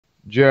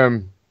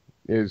Gem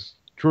is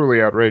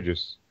truly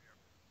outrageous.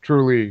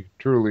 Truly,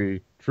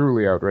 truly,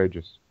 truly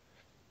outrageous.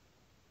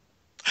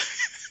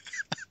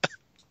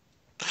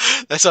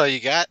 That's all you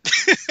got?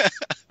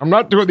 I'm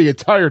not doing the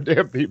entire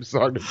damn theme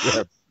song to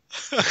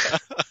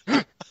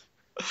Gem.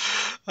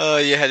 Oh,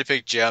 you had to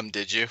pick Gem,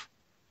 did you?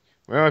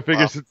 Well, I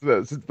figure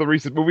Wow. since the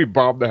recent movie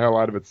bombed the hell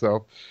out of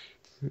itself.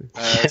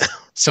 Uh,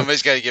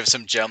 Somebody's got to give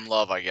some Gem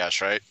love, I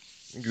guess, right?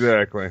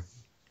 Exactly.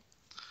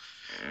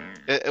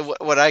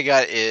 What I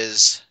got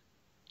is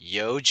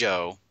Yo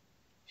Joe.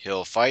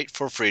 He'll fight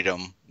for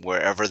freedom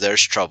wherever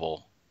there's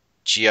trouble.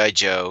 G.I.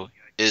 Joe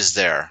is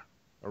there.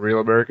 A real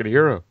American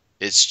hero.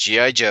 It's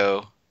G.I.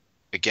 Joe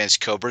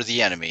against Cobra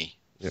the enemy,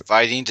 Yep.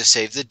 fighting to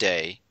save the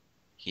day.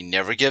 He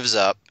never gives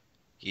up.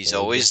 He's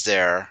always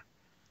there,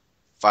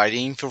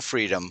 fighting for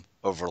freedom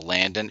over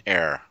land and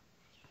air.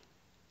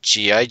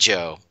 G.I.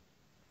 Joe,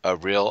 a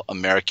real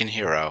American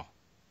hero.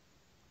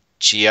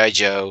 G.I.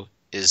 Joe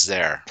is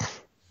there.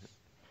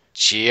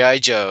 G.I.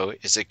 Joe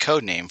is a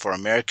code name for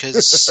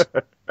America's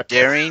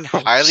daring,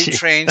 highly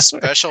trained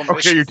special Okay,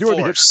 mission you're doing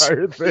force.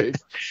 the entire thing.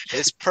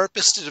 Its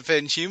purpose to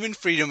defend human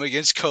freedom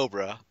against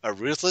Cobra, a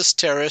ruthless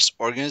terrorist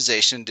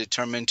organization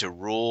determined to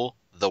rule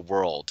the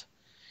world.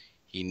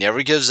 He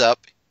never gives up.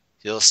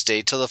 He'll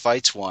stay till the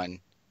fight's won.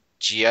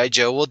 G.I.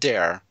 Joe will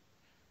dare.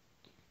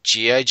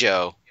 G.I.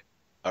 Joe,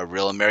 a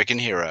real American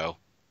hero.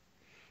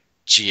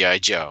 G.I.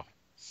 Joe.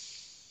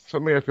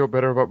 Suddenly I feel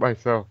better about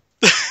myself.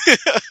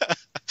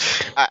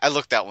 I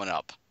looked that one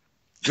up.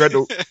 You had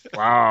to,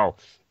 wow.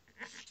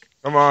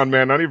 Come on,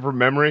 man. Not even from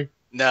memory.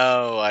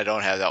 No, I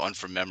don't have that one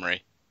from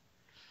memory.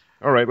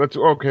 All right, let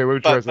me try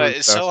But something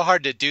it's fast. so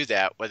hard to do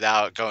that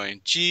without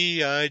going,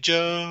 G.I.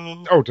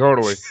 Joe. Oh,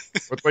 totally.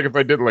 It's like if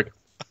I did like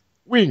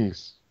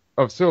wings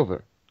of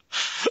silver,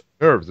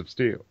 nerves of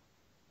steel,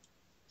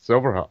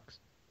 Silverhawks,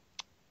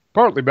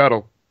 partly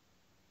metal,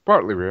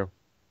 partly real,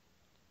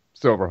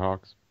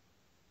 Silverhawks,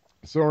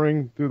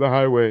 soaring through the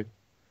highway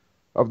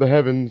of the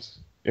heavens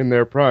in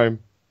their prime,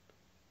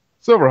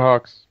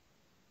 Silverhawks,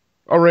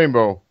 a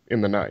rainbow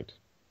in the night,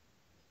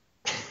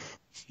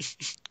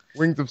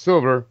 wings of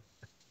silver,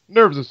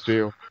 nerves of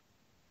steel,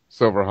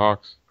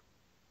 Silverhawks,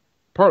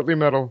 partly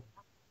metal,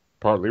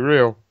 partly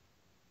real,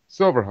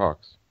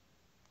 Silverhawks,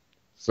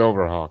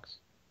 Silverhawks.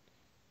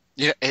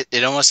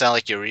 It almost sounds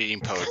like you're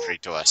reading poetry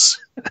to us.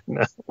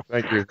 No.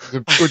 Thank you.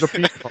 It was a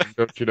peace poem,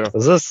 don't you know?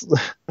 Is this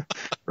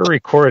we're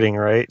recording,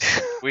 right?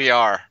 We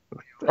are.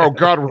 Oh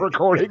God, we're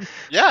recording.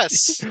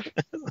 Yes.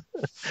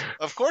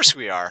 Of course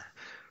we are.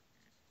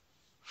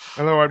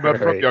 Hello, I'm not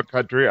from Alright. your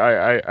country.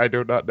 I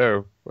do not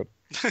know. But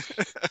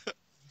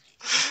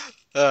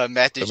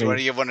Matt, did I you want mean-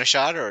 to give one a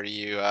shot, or do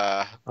you?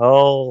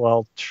 Oh,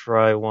 I'll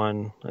try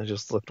one. I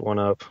just looked one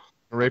up.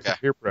 rape Okay. and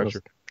peer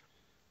pressure.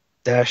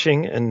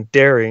 Dashing and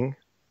daring,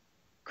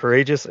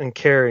 courageous and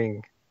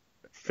caring,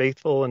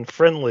 faithful and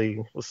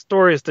friendly, with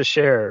stories to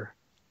share.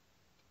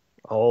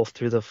 All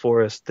through the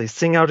forest, they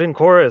sing out in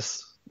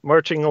chorus,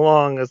 marching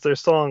along as their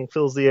song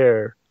fills the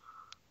air.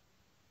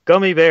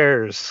 Gummy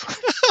bears,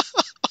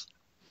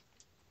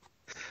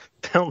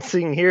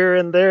 bouncing here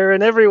and there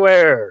and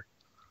everywhere.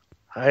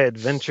 High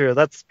adventure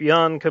that's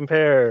beyond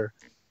compare.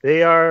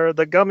 They are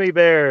the gummy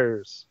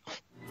bears.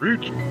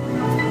 Reach.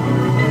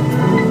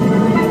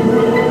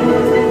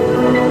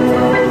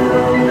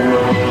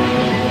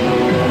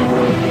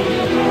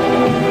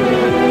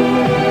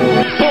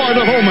 Sword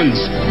of omens,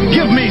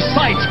 give me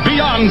sight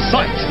beyond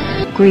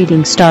sight.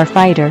 Greetings,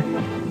 Starfighter.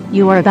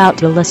 You are about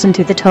to listen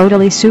to the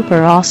totally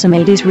super awesome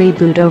 80s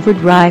Reboot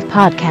Overdrive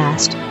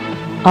podcast.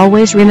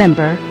 Always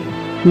remember,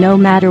 no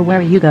matter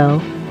where you go,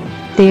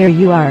 there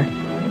you are.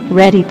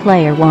 Ready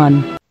Player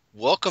One.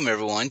 Welcome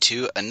everyone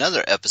to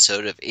another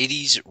episode of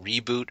 80s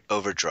Reboot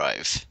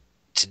Overdrive.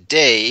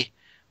 Today,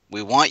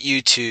 we want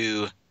you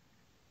to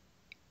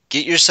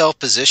get yourself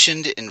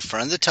positioned in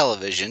front of the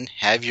television,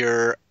 have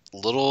your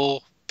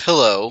little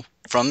pillow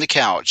from the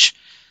couch,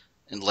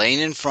 and laying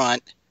in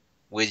front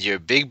with your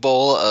big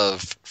bowl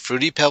of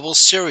Fruity Pebbles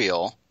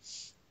cereal,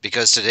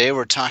 because today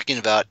we're talking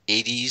about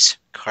 80s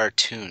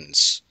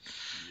cartoons.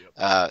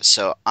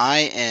 So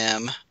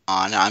I'm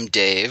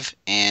Dave,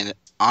 and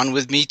on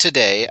with me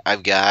today,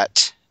 I've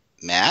got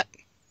Matt.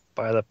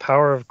 By the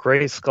power of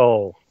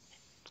Grayskull.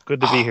 It's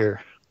good to be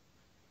here.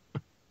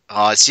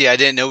 Oh, see, I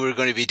didn't know we were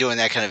going to be doing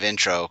that kind of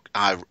intro.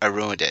 I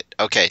ruined it.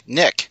 Okay,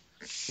 Nick.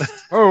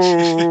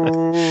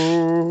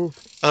 Oh.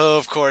 Oh,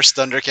 of course,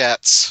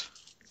 Thundercats.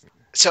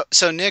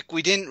 So Nick,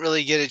 we didn't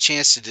really get a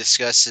chance to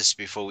discuss this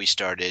before we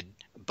started,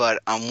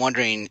 but I'm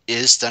wondering,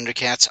 is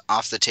Thundercats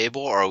off the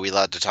table, or are we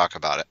allowed to talk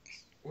about it?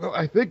 Well,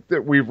 I think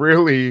that we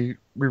really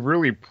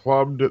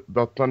plumbed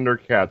the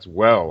Thundercats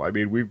well. I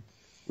mean, we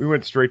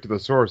went straight to the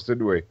source,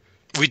 didn't we?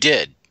 We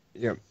did.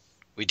 Yeah.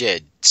 We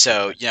did.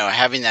 So,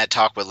 having that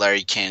talk with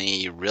Larry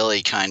Kenny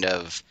really kind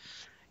of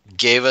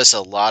gave us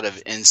a lot of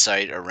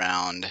insight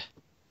around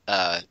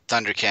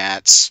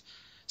Thundercats.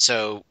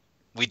 So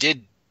we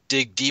did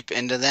dig deep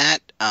into that,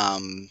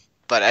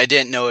 but I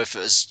didn't know if it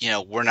was,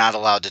 we're not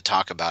allowed to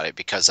talk about it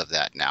because of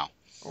that now.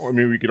 Oh, I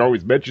mean, we could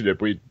always mention it,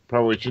 but we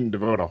probably shouldn't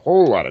devote a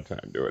whole lot of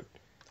time to it.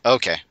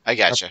 Okay, I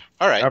gotcha.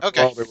 All right, After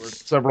okay. all, there were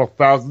several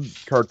thousand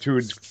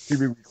cartoons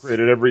seemingly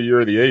created every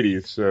year in the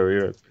 80s, so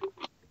yeah.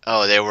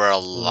 Oh, there were a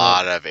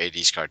lot of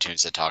 80s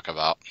cartoons to talk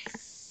about.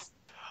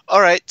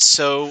 All right,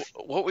 so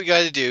what we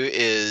got to do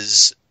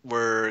is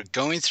we're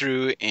going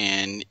through,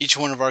 and each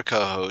one of our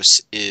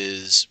co-hosts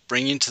is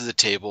bringing to the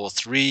table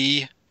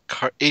 3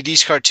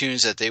 80s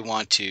cartoons that they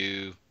want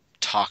to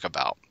talk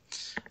about.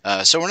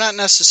 So we're not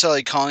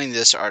necessarily calling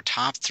this our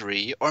top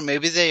 3, or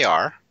maybe they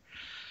are,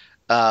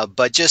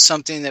 but just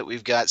something that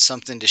we've got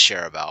something to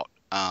share about.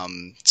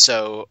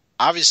 So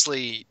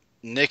obviously,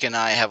 Nick and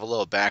I have a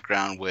little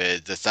background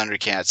with the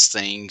Thundercats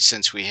thing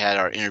since we had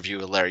our interview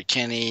with Larry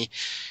Kinney,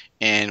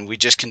 and we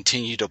just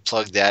continue to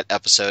plug that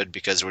episode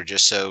because we're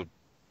just so,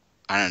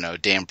 I don't know,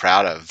 damn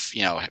proud of,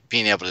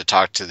 being able to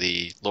talk to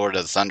the Lord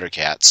of the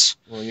Thundercats.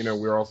 Well,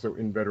 we're also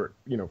inveterate,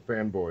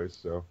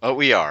 fanboys, so. Oh,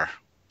 we are.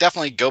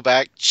 Definitely go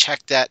back,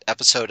 check that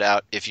episode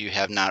out if you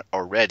have not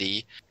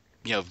already.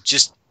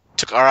 Just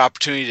took our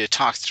opportunity to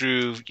talk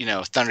through,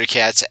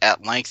 Thundercats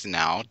at length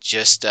now.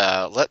 Just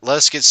let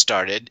us get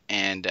started.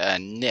 And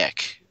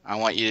Nick, I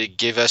want you to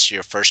give us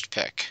your first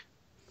pick.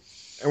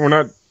 And we're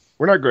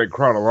not going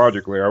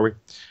chronologically, are we?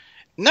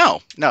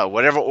 No,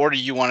 whatever order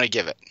you want to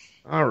give it.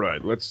 All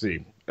right, let's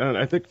see. And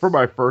I think for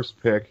my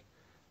first pick,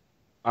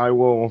 I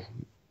will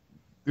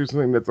do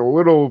something that's a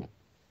little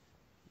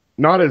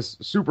not as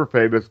super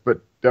famous, but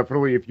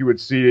definitely if you would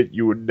see it,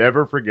 you would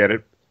never forget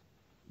it.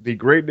 The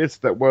greatness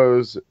that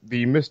was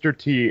the Mr.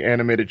 T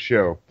animated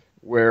show,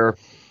 where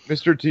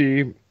Mr.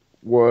 T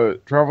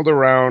traveled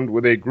around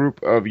with a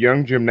group of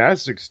young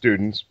gymnastics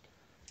students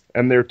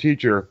and their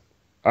teacher,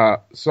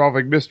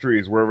 solving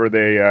mysteries wherever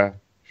they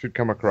should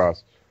come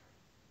across.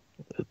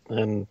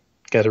 And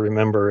got to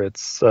remember,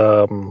 it's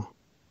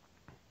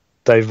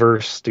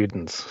diverse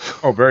students.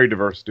 Oh, very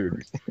diverse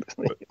students.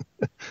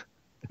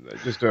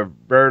 Just a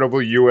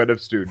veritable UN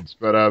of students.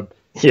 But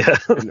yeah,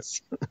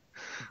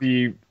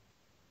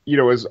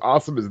 as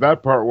awesome as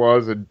that part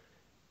was, and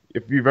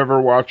if you've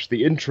ever watched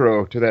the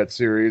intro to that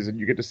series, and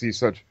you get to see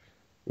such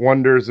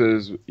wonders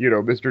as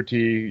Mr.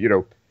 T,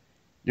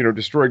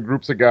 destroying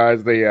groups of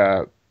guys,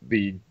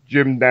 the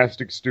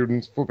gymnastic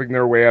students flipping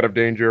their way out of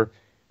danger,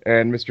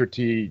 and Mr.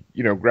 T,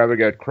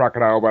 grabbing a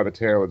crocodile by the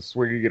tail and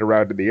swinging it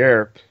around in the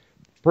air.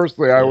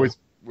 Personally, I always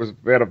was a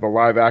fan of the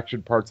live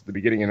action parts at the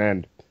beginning and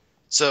end.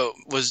 So,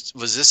 was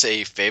this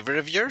a favorite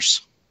of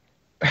yours?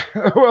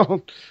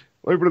 Well,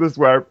 let me put it this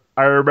way.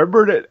 I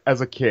remembered it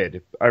as a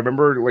kid. I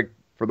remember,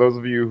 for those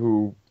of you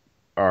who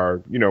are,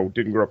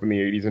 didn't grow up in the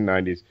 80s and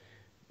 90s,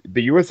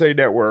 the USA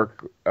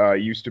Network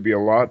used to be a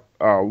lot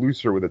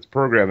looser with its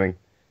programming.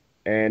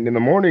 And in the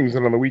mornings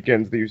and on the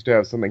weekends, they used to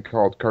have something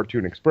called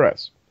Cartoon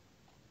Express.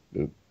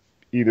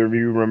 Either of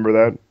you remember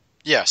that?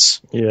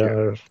 Yes.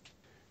 Yeah.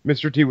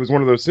 Mr. T was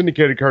one of those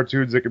syndicated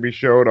cartoons that could be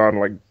showed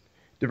on,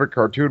 different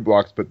cartoon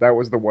blocks, but that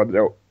was the one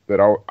that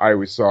I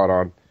always saw it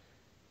on.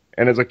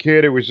 And as a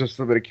kid, it was just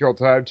something to kill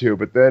time to.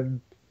 But then,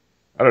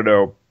 I don't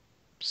know,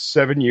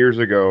 7 years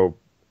ago,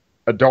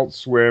 Adult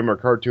Swim or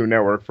Cartoon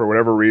Network, for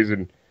whatever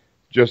reason,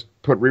 just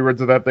put reruns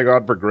of that thing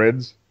on for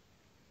grids.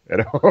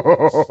 And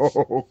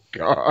oh,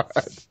 God.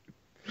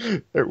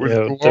 It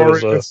was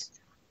glorious.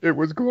 It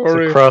was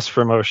glorious. It's a cross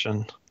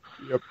promotion.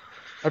 Yep.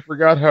 I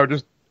forgot how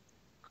just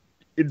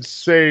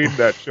insane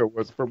that show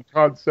was from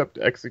concept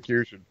to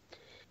execution.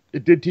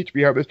 It did teach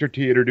me how Mr.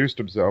 T introduced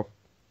himself.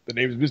 The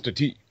name's Mr.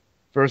 T.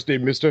 First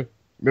name Mr.,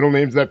 middle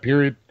name's that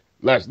period,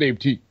 last name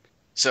T.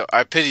 So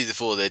I pity the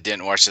fool that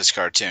didn't watch this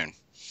cartoon.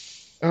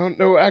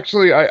 No,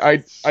 actually,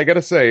 I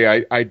gotta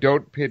say, I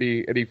don't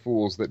pity any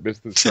fools that miss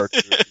this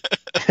cartoon.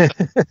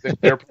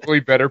 They're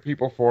probably better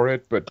people for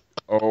it, but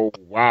oh,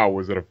 wow,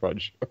 was it a fun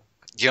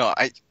show.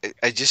 I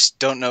just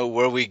don't know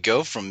where we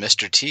go from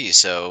Mr. T,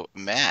 so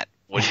Matt,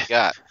 what do you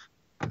got?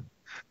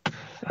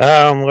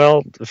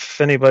 Well, if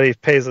anybody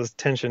pays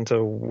attention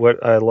to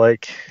what I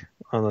like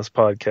on this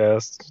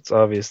podcast, it's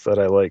obvious that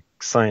I like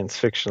science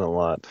fiction a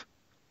lot.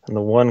 And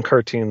the one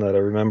cartoon that I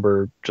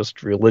remember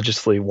just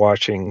religiously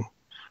watching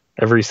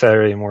every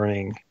Saturday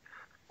morning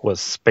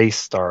was Space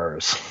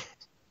Stars,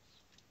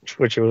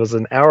 which was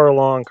an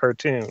hour-long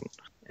cartoon.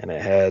 And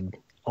it had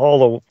all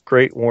the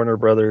great Warner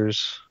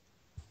Brothers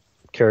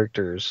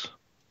characters,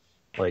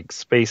 like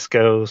Space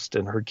Ghost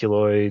and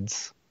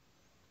Herculoids,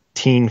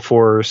 Teen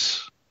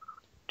Force,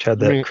 which had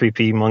that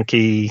creepy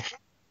monkey.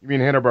 You mean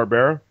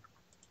Hanna-Barbera?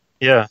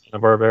 Yeah,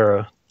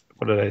 Hanna-Barbera.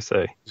 What did I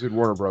say? You said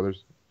Warner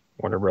Brothers.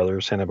 Warner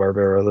Brothers,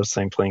 Hanna-Barbera, the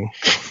same thing.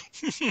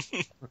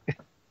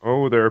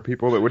 Oh, there are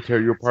people that would tear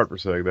you apart for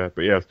saying that,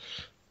 but yes.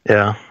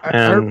 Yeah,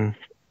 and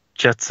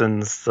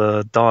Jetson's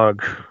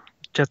dog,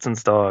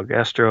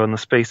 Astro and the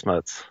Space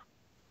Mutts.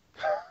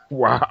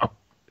 Wow.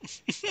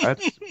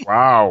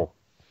 Wow.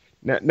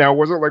 Now,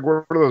 was it like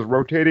one of those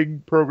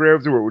rotating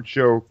programs where it would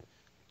show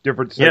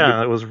different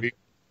segments? Yeah,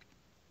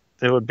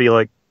 it would be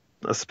like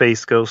a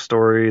Space Ghost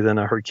story, then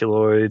a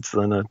Herculoids,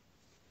 then a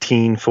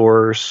Teen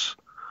Force,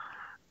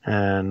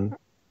 and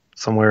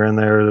somewhere in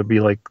there there'd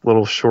be like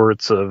little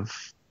shorts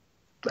of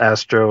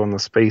Astro and the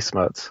Space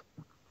Mutts.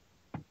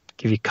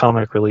 Give you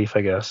comic relief,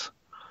 I guess.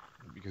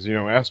 Because,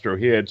 Astro,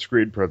 he had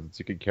screen presence.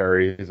 He could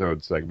carry his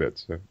own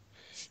segments. So.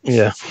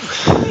 Yeah.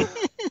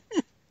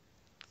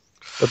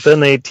 But then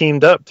they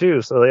teamed up,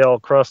 too, so they all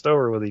crossed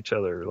over with each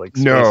other. Like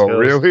Space Ghost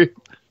really?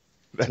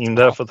 teamed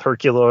up with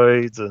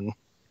Herculoids, and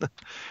I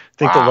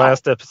think the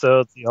last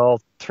episode, they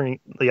all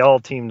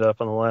teamed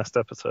up on the last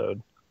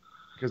episode.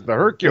 Because the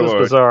Herculoids... It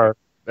was bizarre.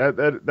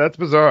 That's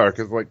bizarre,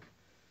 because, the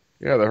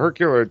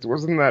Herculoids,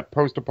 wasn't that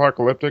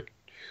post-apocalyptic?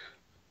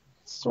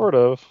 Sort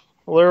of.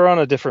 Well, they're on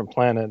a different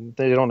planet.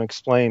 They don't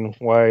explain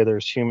why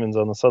there's humans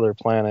on this other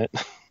planet.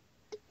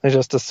 They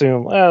just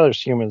assume,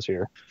 there's humans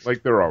here.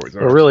 Like there always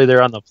are. But really,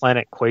 they're on the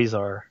planet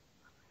Quasar.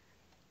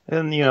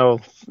 And,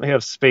 they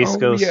have Space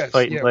Ghosts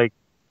fighting like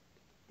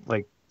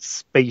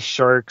space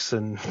sharks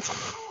and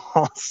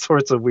all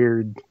sorts of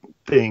weird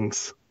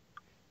things.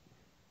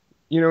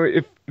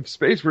 If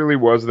space really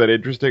was that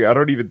interesting, I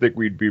don't even think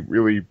we'd be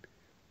really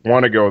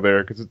want to go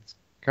there, because it's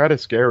kind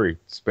of scary,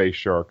 space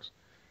sharks.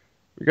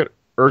 We got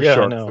Earth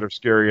sharks that are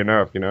scary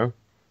enough, But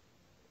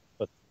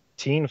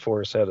Teen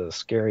Force had a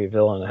scary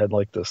villain. It had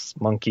like this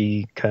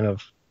monkey, kind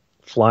of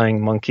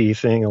flying monkey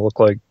thing. It looked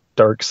like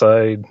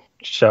Darkseid,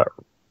 shot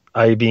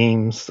eye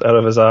beams out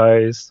of his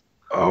eyes.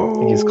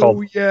 Oh, he's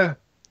called yeah.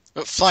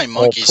 But flying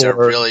monkeys are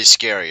really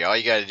scary. All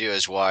you got to do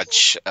is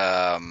watch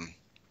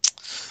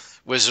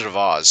Wizard of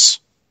Oz.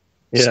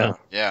 Yeah. So,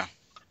 yeah.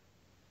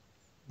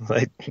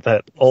 Like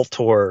that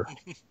Ultor.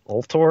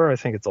 Ultor? I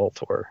think it's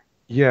Ultor.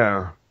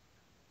 Yeah.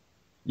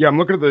 Yeah, I'm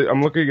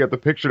looking at the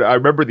picture. I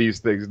remember these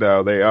things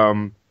now. They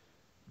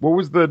what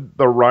was the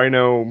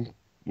rhino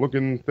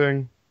looking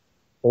thing?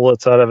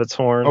 Bullets out of its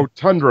horn. Oh,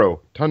 Tundro,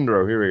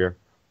 here we go.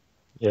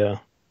 Yeah.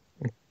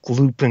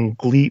 Gloop and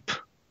Gleep.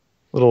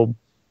 Little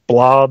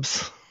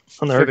blobs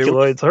on the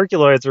Herculoids.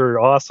 Herculoids were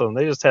awesome.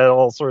 They just had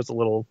all sorts of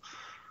little...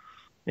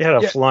 You had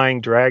a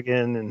flying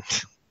dragon and...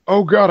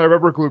 Oh god, I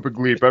remember Gloop and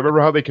Gleep. I remember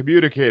how they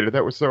communicated.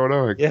 That was so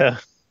annoying. Yeah.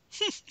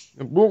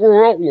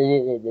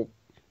 It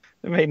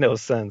made no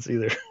sense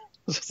either.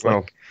 Just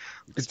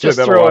just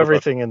throw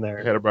everything in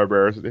there.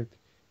 Hanna-Barbera.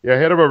 Yeah,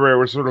 Hanna-Barbera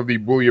was sort of the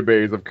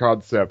bouillabaisse of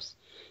concepts.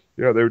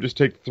 They would just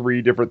take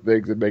 3 different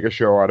things and make a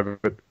show out of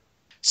it.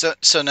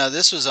 So now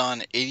this was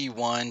on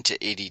 81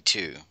 to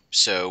 82.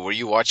 So were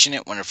you watching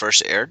it when it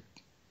first aired?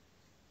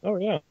 Oh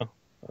yeah, I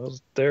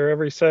was there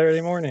every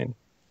Saturday morning.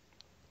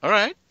 All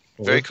right,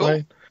 very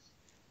cool.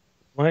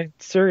 My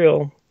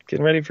cereal,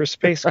 getting ready for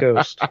Space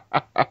Ghost.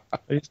 I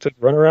used to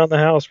run around the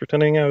house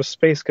pretending I was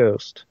Space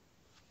Ghost.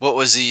 What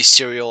was the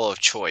cereal of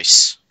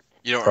choice?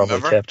 You don't Probably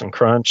remember? Captain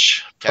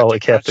Crunch.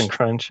 Captain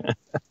Crunch.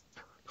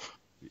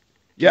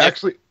 Yeah,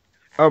 actually,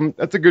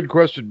 that's a good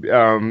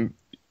question.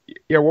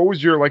 Yeah, what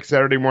was your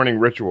Saturday morning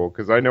ritual?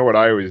 Because I know what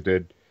I always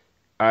did.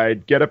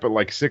 I'd get up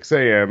at 6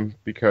 a.m.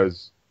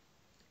 because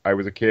I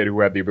was a kid who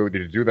had the ability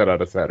to do that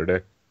on a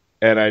Saturday,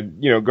 and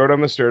I'd go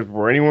down the stairs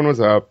before anyone was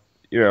up.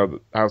 The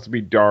house would be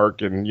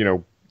dark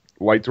and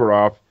lights were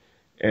off,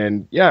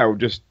 and I would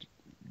just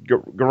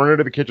go run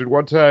into the kitchen.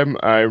 One time,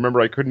 I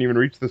remember I couldn't even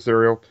reach the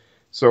cereal,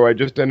 so I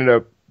just ended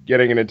up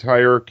getting an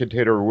entire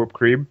container of whipped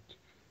cream,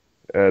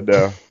 and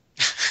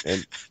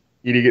and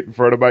eating it in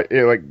front of my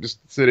just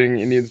sitting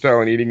Indian style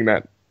and eating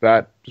that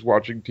just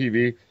watching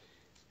TV.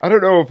 I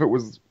don't know if it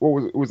was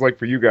what it was like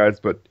for you guys,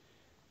 but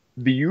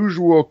the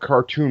usual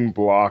cartoon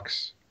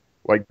blocks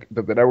that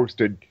the networks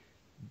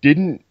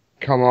didn't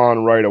come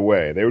on right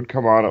away. They would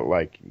come on at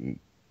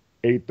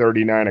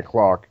 8:30, 9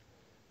 o'clock.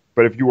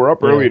 But if you were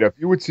up early enough,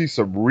 you would see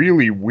some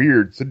really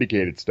weird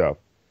syndicated stuff.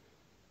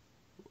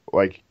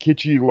 Like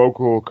kitschy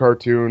local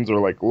cartoons or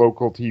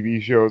local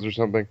TV shows or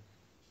something.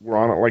 We're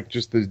on at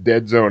just this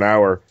dead zone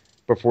hour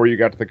before you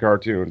got to the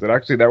cartoons. And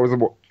actually that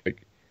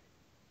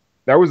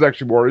was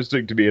actually more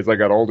interesting to me as I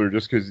got older,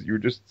 just because you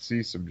would just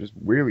see some just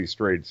really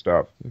strange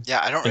stuff.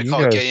 Yeah, I don't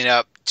recall getting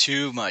up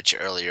too much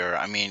earlier.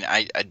 I mean,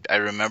 I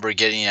remember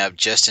getting up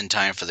just in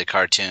time for the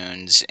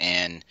cartoons,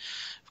 and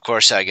of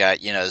course I got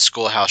the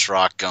Schoolhouse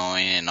Rock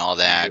going and all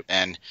that.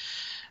 And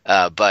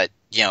but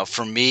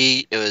for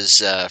me it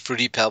was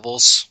Fruity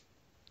Pebbles.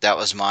 That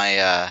was my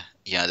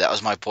that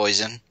was my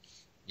poison.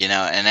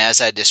 And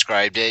as I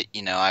described it,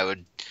 I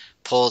would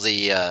pull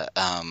the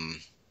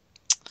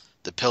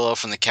pillow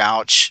from the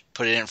couch,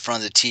 put it in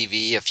front of the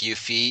TV a few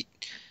feet,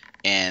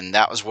 and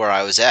that was where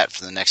I was at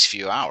for the next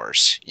few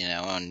hours,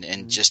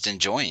 and just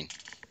enjoying,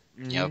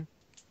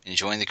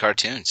 enjoying the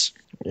cartoons.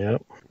 Yeah,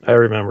 I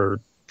remember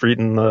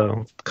reading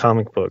the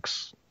comic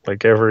books.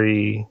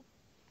 Every,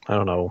 I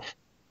don't know,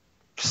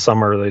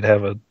 summer they'd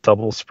have a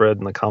double spread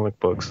in the comic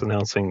books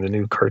announcing the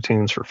new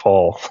cartoons for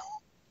fall.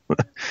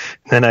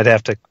 Then I'd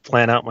have to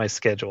plan out my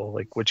schedule,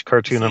 which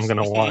cartoon I'm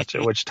going to watch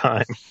at which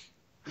time.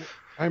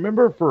 I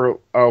remember for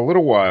a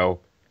little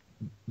while,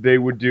 they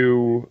would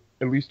do,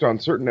 at least on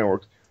certain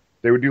networks,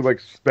 they would do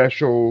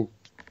special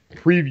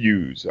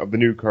previews of the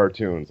new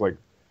cartoons,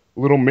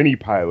 little mini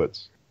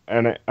pilots.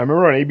 And I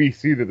remember on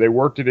ABC that they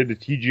worked it into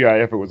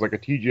TGIF. It was a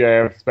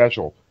TGIF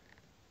special,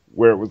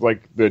 where it was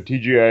the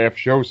TGIF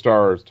show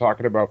stars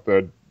talking about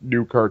the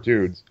new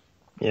cartoons.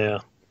 Yeah,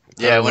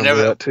 Yeah,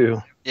 remember that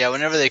too.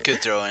 whenever they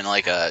could throw in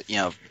like a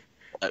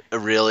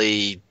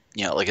really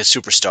like a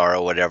superstar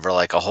or whatever,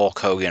 like a Hulk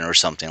Hogan or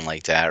something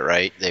like that,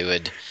 right? They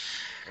would,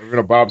 Or even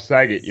a Bob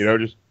Saget,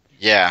 just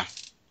yeah,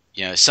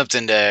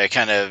 something to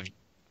kind of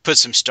put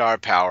some star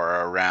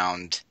power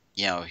around.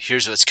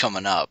 Here's what's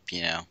coming up.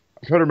 I'm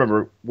trying to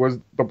remember. Was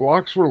the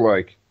blocks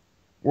what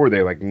were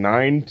they like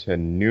 9 to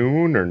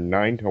noon or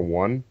 9 to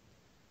 1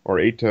 or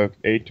 8 to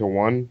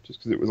 1? Just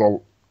because it was a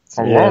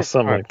long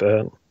Something time like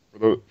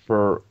that.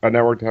 for a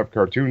network to have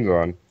cartoons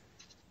on.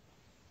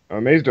 I'm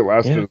amazed it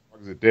lasted as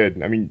long as it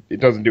did. I mean, it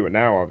doesn't do it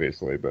now,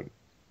 obviously, but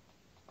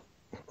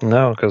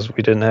No, because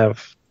we didn't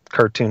have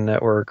Cartoon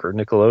Network or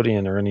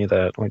Nickelodeon or any of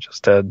that. We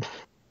just had,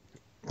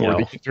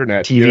 the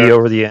internet, TV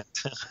over the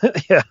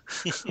antenna. Yeah,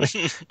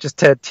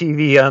 just had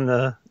TV on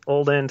the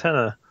old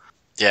antenna.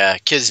 Yeah,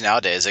 kids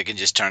nowadays, they can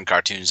just turn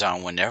cartoons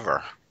on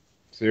whenever.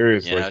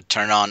 Seriously.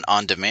 Turn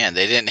on demand.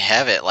 They didn't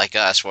have it like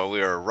us where we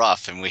were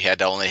rough and we had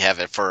to only have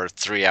it for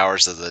 3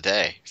 hours of the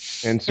day.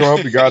 And so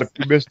help you God, if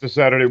you missed a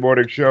Saturday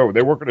morning show,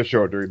 they weren't going to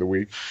show it during the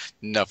week.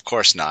 No, of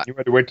course not. You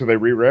had to wait till they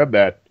reread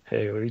that.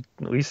 Hey,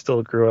 we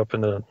still grew up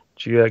in the.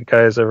 Do you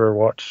guys ever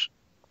watch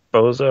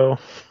Bozo?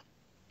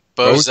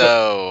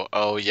 Bozo.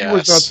 Oh, yes. He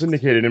was not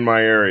syndicated in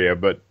my area,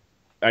 but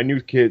I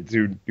knew kids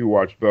who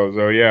watched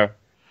Bozo, yeah.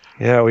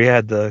 Yeah, we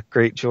had the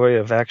great joy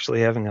of actually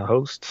having a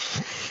host.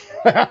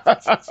 Yeah,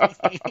 that's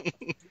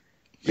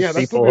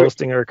people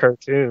hosting our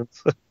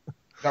cartoons.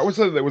 That was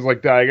something that was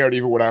like dying out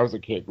even when I was a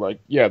kid. Like,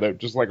 yeah, they're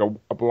just like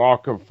a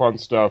block of fun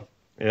stuff.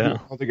 Yeah.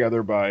 All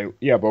together by,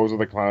 Bozo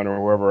the Clown or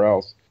whoever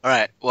else. All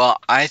right. Well,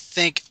 I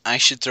think I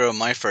should throw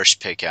my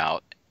first pick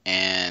out,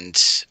 and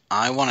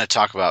I want to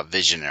talk about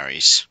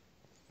Visionaries.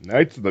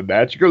 Knights of the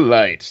Magical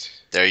Light.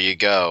 There you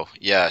go.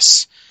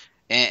 Yes.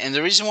 And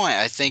the reason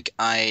why I think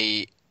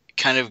I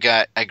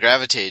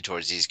gravitated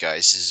towards these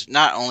guys is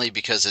not only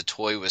because the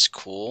toy was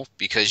cool,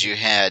 because you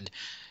had,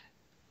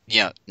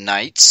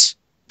 knights,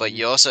 but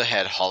you also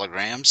had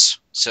holograms.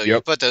 So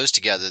you put those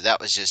together, that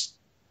was just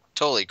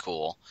totally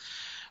cool.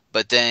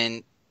 But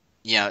then,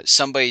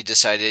 somebody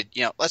decided,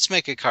 let's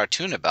make a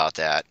cartoon about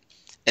that.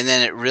 And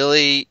then it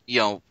really,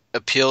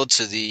 appealed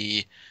to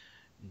the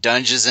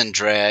Dungeons and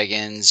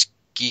Dragons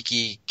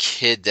geeky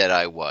kid that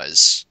I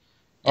was.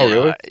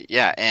 Really?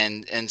 Yeah,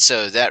 and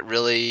so that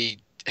really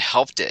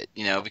helped it,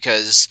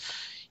 because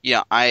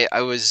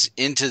I was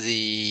into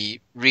the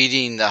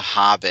reading The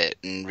Hobbit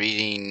and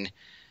reading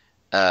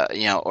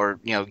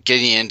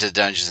getting into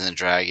Dungeons and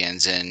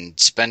Dragons and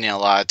spending a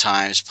lot of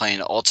times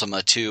playing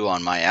Ultima 2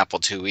 on my Apple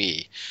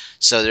IIe.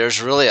 So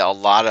there's really a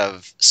lot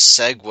of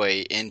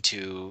segue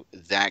into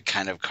that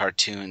kind of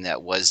cartoon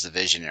that was the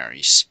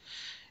Visionaries.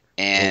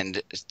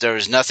 And there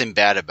was nothing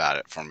bad about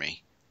it for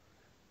me.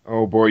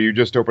 Oh boy, you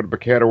just opened up a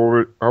can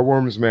of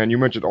worms, man. You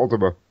mentioned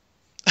Ultima.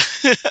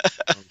 Oh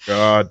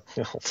God.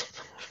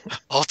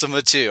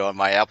 Ultima 2 on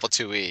my Apple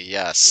IIe,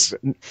 yes.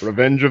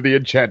 Revenge of the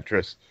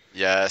Enchantress.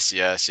 Yes.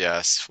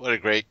 What a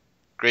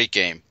great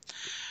game.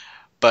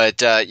 But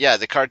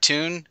the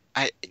cartoon,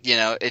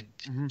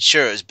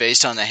 sure, it was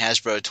based on the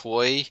Hasbro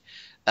toy,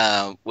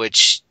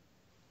 which,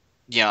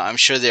 I'm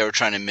sure they were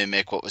trying to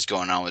mimic what was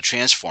going on with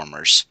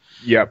Transformers.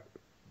 Yep.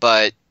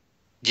 But,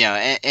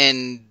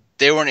 and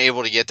they weren't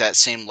able to get that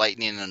same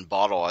lightning in a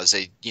bottle as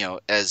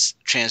as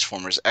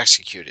Transformers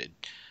executed.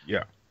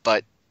 Yeah.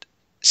 But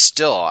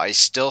I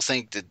still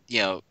think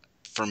that,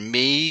 for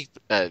me,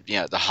 the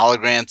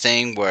hologram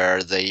thing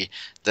where the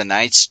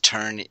knights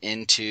turn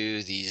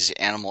into these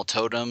animal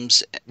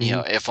totems,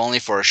 if only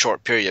for a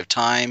short period of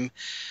time,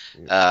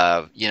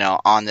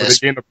 on this.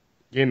 They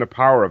gain the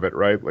power of it,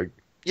 right? Like.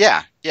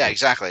 Yeah,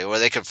 exactly. Or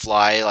they could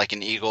fly like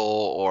an eagle,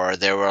 or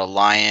they were a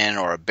lion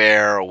or a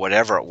bear or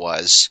whatever it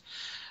was.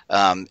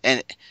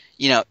 And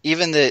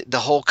even the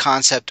whole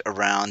concept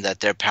around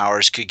that their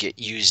powers could get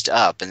used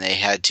up and they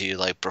had to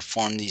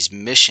perform these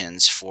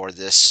missions for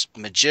this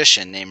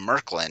magician named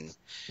Merklin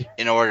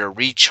in order to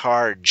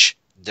recharge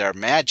their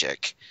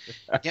magic.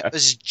 It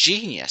was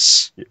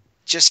genius.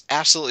 Just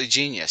absolutely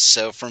genius.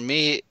 So for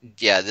me,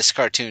 this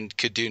cartoon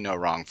could do no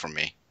wrong for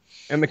me.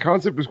 And the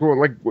concept was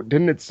cool.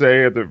 Didn't it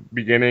say at the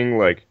beginning,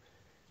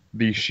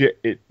 the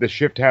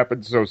shift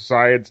happened so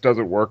science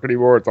doesn't work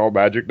anymore, it's all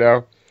magic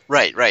now?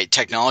 Right.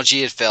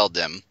 Technology had failed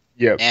them.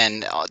 Yep.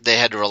 And they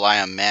had to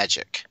rely on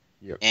magic.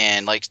 Yep.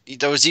 And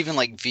there was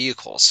even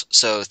vehicles.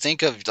 So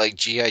think of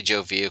G.I.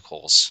 Joe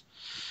vehicles.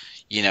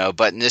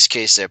 But in this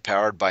case they're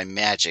powered by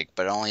magic,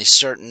 but only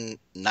certain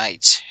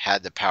knights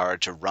had the power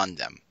to run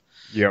them.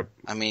 Yep.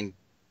 I mean,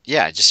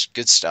 just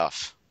good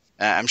stuff.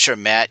 I'm sure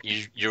Matt,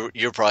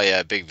 you're probably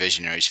a big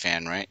Visionaries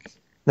fan, right?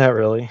 Not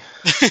really.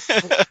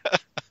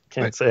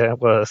 Can't say I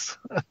was.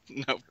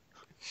 No.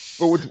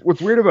 But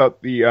what's weird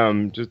about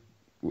the just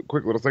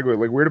quick little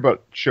segue, weird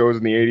about shows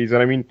in the 80s,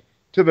 and I mean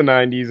to the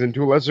 90s and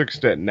to a lesser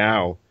extent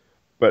now,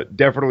 but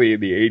definitely in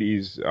the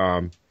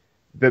 80s,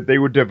 that they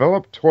would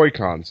develop toy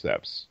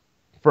concepts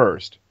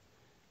first,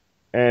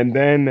 and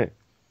then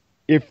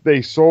if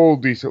they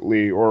sold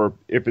decently, or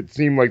if it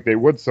seemed like they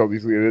would sell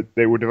decently,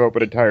 they would develop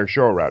an entire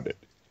show around it.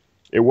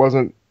 It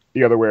wasn't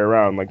the other way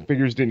around. Like,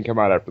 figures didn't come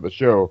out after the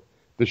show.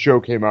 The show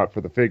came out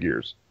for the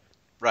figures.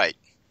 Right.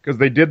 Because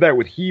they did that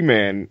with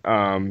He-Man.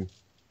 I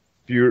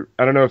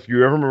don't know if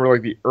you ever remember,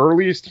 like, the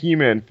earliest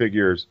He-Man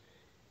figures.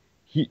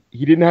 He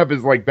didn't have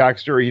his, like,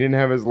 backstory. He didn't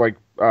have his, like,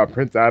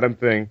 Prince Adam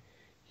thing.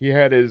 He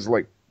had his,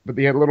 like, but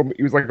he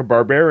was like a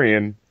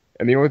barbarian,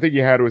 and the only thing he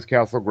had was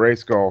Castle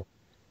Grayskull.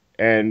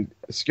 And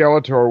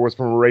Skeletor was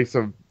from a race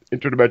of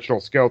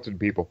interdimensional skeleton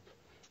people.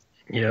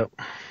 Yep.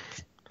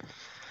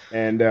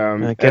 And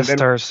guest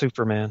star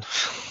Superman.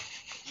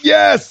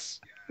 Yes!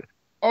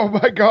 Oh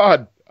my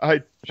God!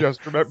 I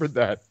just remembered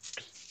that.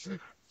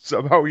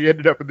 Somehow he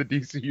ended up in the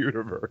DC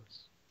universe.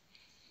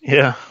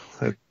 Yeah,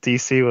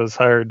 DC was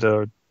hired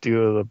to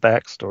do the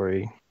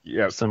backstory.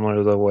 Yeah, similar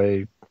to the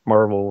way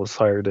Marvel was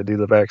hired to do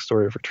the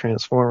backstory for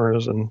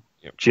Transformers and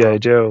G.I.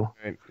 Joe.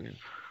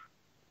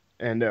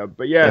 And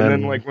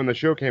then like when the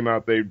show came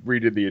out, they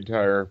redid the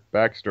entire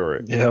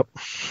backstory. Yep,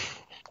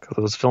 because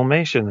it was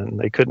Filmation and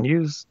they couldn't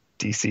use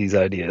DC's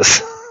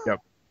ideas. Yep.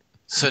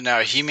 So now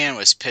He-Man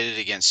was pitted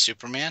against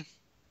Superman?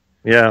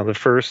 Yeah, the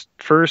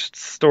first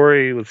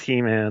story with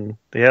He-Man,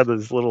 they had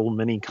these little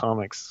mini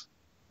comics,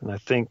 and I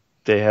think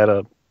they had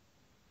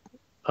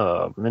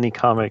a mini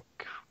comic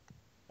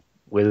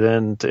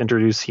within to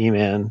introduce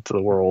He-Man to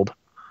the world.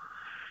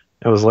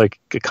 It was like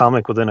a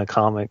comic within a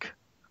comic.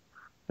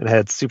 It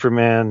had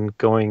Superman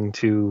going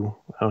to,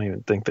 I don't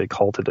even think they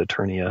called it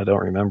Eternia, I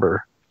don't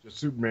remember. Just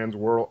Superman's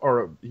world,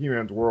 or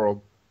He-Man's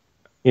world.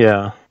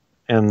 Yeah,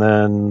 and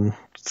then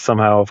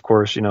somehow, of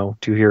course,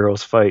 two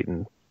heroes fight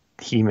and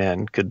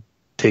He-Man could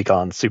take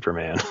on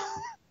Superman.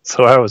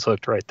 So I was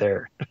hooked right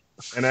there.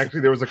 And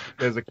actually there's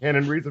a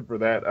canon reason for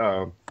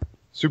that.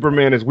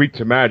 Superman is weak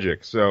to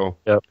magic, so...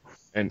 Yep.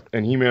 And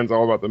He-Man's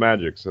all about the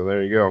magic, so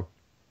there you go.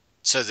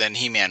 So then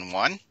He-Man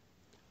won?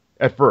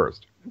 At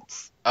first.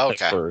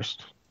 Okay. At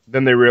first.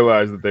 Then they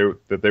realized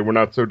that they were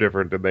not so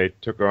different, and they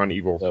took on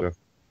evil. Yep. So.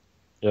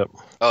 Yep.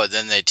 Oh,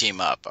 then they team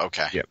up.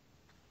 Okay. Yep.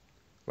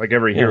 Like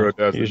every hero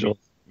does. Usually.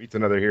 Meets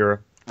another hero.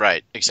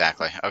 Right,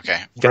 exactly. Okay.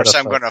 Gotta First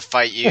I'm fight. going to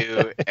fight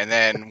you, and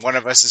then one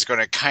of us is going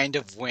to kind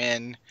of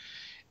win,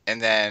 and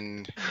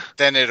then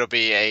it'll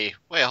be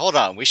wait, hold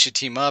on, we should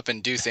team up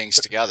and do things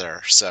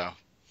together. So.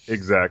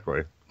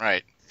 Exactly.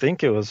 Right. I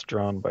think it was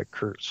drawn by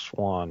Kurt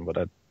Swan, but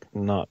I'm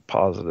not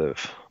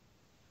positive.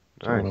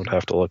 So I would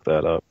have to look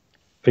that up.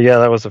 But yeah,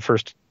 that was the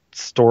first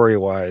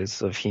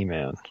story-wise of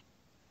He-Man.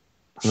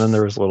 And then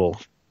there was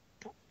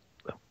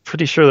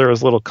pretty sure there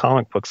was little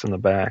comic books in the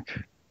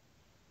back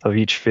of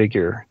each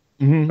figure,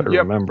 if I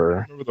remember.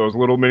 I remember those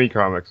little mini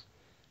comics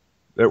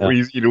that were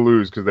easy to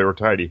lose because they were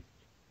tidy.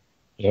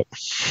 Yep.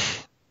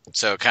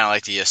 So kind of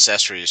like the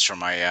accessories for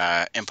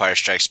my Empire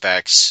Strikes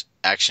Back's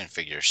action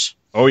figures.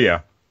 Oh,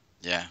 yeah.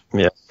 Yeah.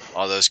 Yeah.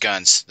 All those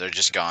guns, they're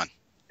just gone.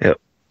 Yep.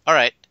 All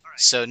right.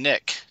 So,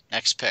 Nick,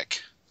 next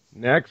pick.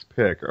 Next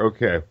pick.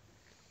 Okay.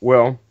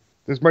 Well,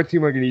 this might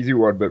seem like an easy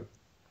one, but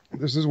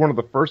this is one of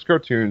the first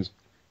cartoons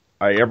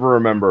I ever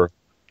remember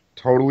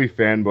totally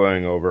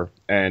fanboying over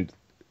and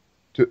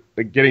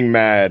getting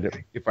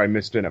mad if I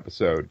missed an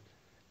episode.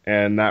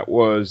 And that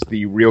was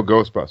the Real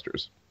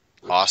Ghostbusters.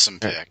 Awesome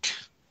pick.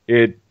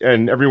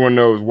 And everyone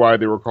knows why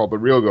they were called the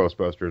Real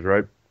Ghostbusters,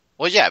 right?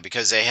 Well, yeah,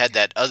 because they had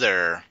that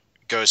other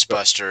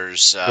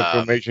Ghostbusters. The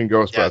Filmation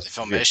Ghostbusters. Yeah,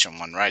 the Filmation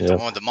one, right? Yep. The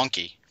one with the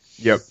monkey.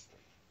 Yep.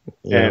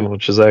 Yeah,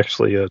 which is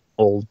actually an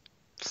old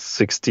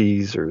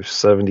 60s or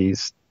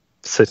 70s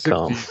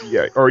sitcom.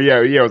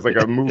 60s, it was like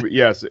a movie.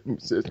 Yes,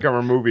 sitcom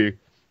or movie.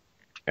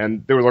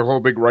 And there was a whole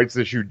big rights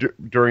issue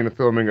during the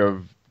filming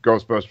of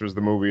Ghostbusters,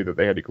 the movie, that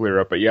they had to clear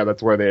up. But yeah,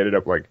 that's why they ended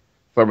up like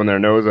thumbing their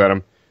nose at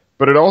them.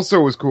 But it also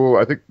was cool.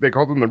 I think they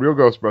called them the Real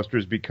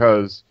Ghostbusters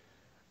because,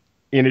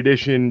 in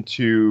addition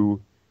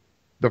to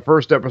the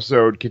first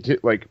episode,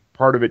 like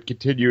part of it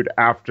continued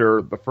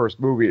after the first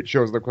movie. It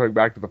shows them coming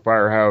back to the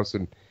firehouse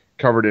and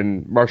covered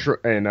in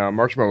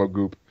marshmallow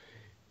goop.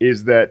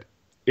 Is that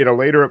in a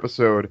later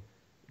episode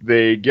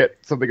they get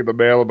something in the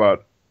mail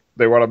about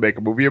they want to make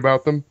a movie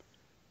about them,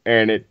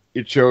 and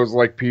it shows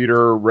like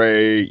Peter,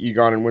 Ray,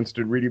 Egon, and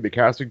Winston reading the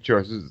casting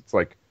choices. It's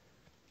like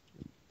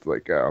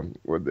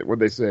what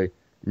they say,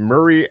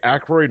 Murray,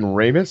 Ackroyd, and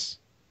Ramis.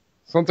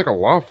 Sounds like a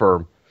law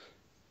firm.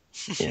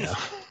 Yeah.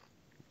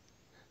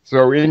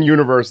 So in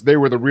universe, they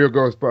were the Real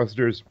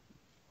Ghostbusters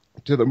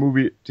to the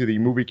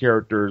movie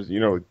characters,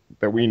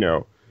 that we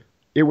know.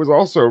 It was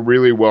also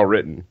really well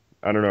written.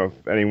 I don't know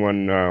if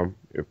anyone,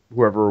 if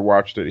whoever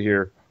watched it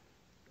here,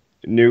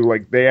 knew,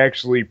 like, they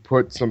actually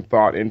put some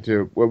thought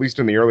into, well, at least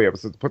in the early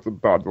episodes, put some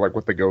thought into, like,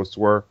 what the ghosts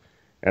were,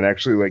 and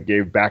actually, like,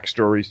 gave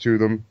backstories to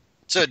them.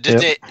 So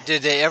did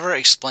they ever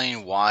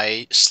explain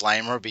why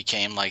Slimer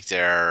became like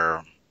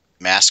their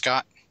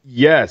mascot?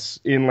 Yes,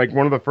 in like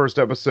one of the first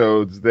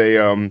episodes, they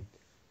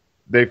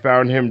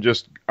found him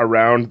just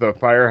around the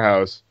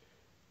firehouse,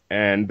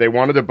 and they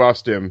wanted to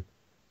bust him,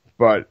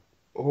 but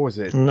what was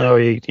it? No,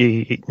 he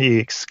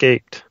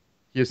escaped.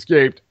 He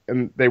escaped,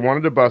 and they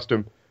wanted to bust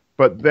him,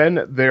 but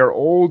then their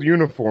old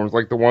uniforms,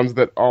 like the ones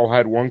that all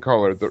had one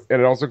color,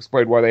 and it also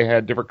explained why they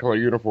had different color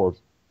uniforms.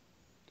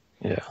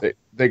 Yeah.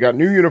 They got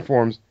new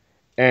uniforms,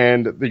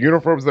 and the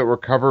uniforms that were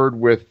covered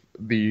with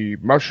the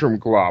mushroom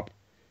glop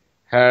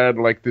had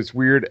like this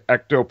weird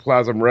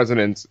ectoplasm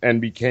resonance and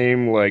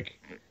became like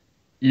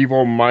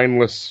evil,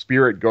 mindless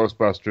spirit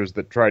Ghostbusters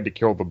that tried to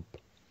kill them.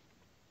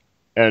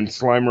 And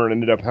Slimer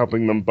ended up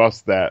helping them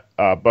bust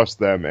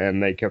them,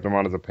 and they kept him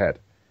on as a pet.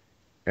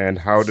 And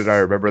how did I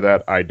remember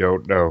that? I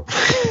don't know.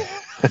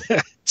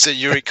 So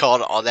you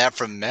recalled all that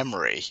from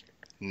memory.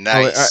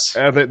 Nice.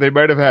 They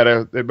might have had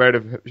it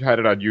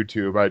on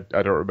YouTube.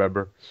 I don't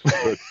remember.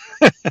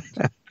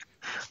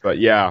 But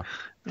yeah.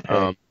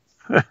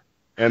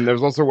 And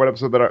there's also one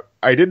episode that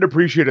I didn't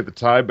appreciate at the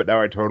time, but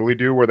now I totally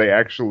do, where they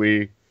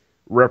actually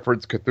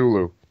reference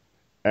Cthulhu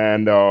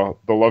and the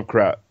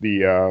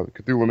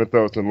Cthulhu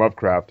mythos and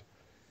Lovecraft,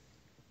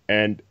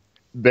 and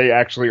they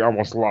actually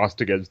almost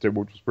lost against him,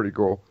 which was pretty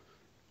cool.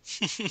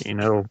 You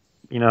know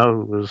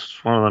who was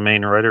one of the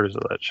main writers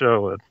of that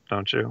show,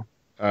 don't you?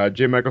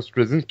 J. Michael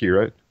Straczynski,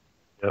 right?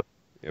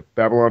 Yep.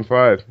 Babylon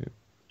 5. Yep.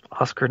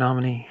 Oscar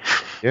nominee.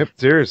 Yep,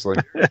 seriously.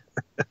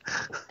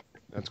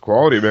 That's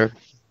quality, man.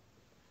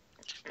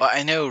 Well,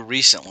 I know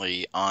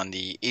recently on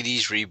the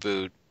 80's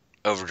Reboot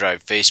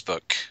Overdrive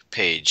Facebook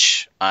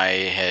page, I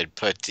had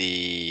put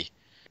they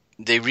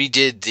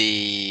redid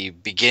the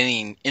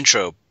beginning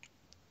intro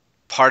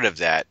part of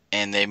that,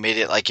 and they made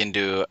it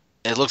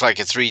it looked like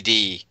a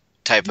 3D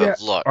type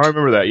of look. I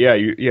remember that.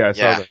 Yeah, I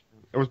saw that.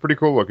 It was pretty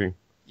cool looking.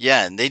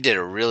 Yeah, and they did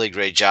a really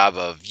great job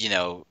of,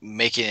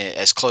 making it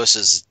as close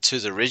as to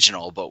the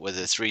original, but with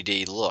a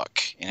 3D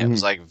look. And it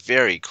was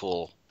very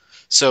cool.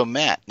 So,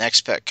 Matt,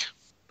 next pick.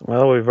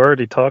 Well, we've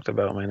already talked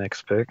about my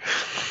next pick,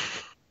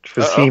 which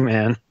was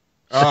He-Man.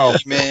 Oh,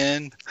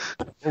 He-Man.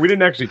 Well, we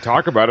didn't actually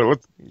talk about it.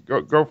 Let's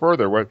go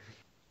further. What?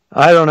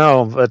 I don't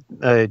know, but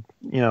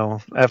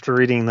after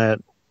reading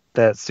that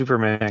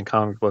Superman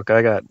comic book,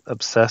 I got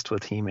obsessed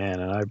with He-Man,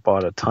 and I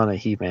bought a ton of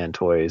He-Man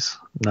toys.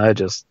 And I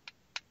just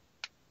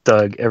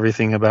dug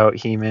everything about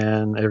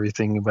He-Man,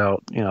 everything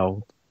about,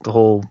 the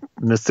whole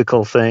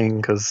mystical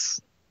thing,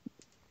 because,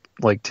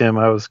 like Tim,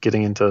 I was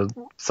getting into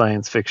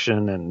science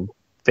fiction and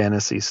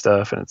fantasy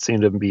stuff, and it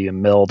seemed to be a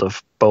meld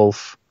of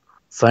both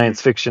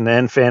science fiction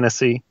and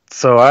fantasy.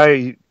 So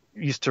I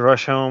used to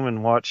rush home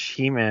and watch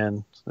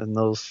He-Man, and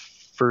those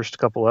first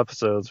couple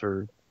episodes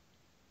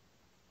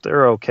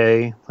they're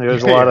okay.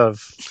 There's a lot of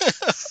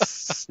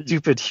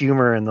stupid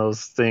humor in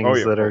those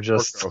things that are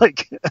just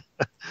like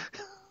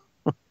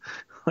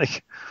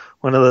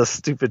one of the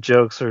stupid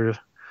jokes are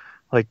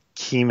like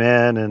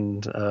He-Man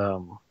and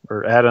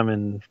or Adam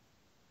and what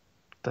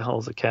the hell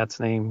is the cat's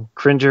name?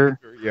 Cringer.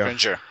 Yeah.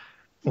 Cringer.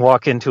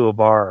 Walk into a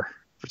bar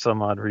for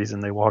some odd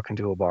reason. They walk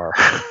into a bar.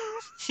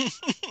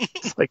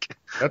 It's like,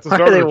 That's why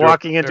are they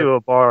walking into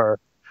a bar?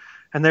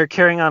 And they're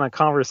carrying on a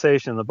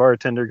conversation. The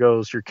bartender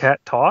goes, "Your cat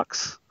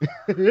talks?"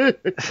 I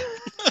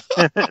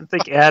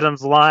think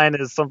Adam's line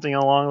is something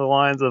along the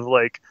lines of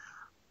like,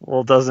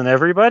 "Well, doesn't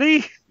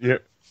everybody?" Yeah.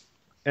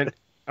 And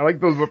I like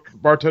the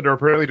bartender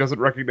apparently doesn't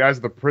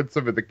recognize the prince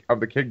of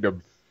the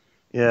kingdom.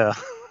 Yeah.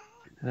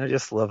 And I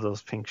just love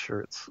those pink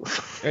shirts.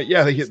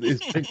 Yeah, his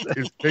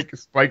pink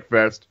spike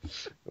vest,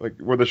 like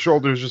where the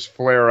shoulders just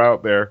flare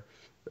out there.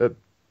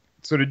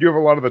 So did you have a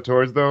lot of the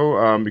toys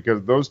though?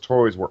 Because those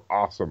toys were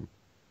awesome.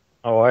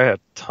 Oh, I had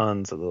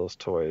tons of those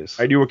toys.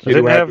 I knew a kid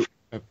who had.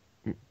 I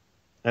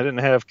didn't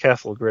have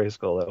Castle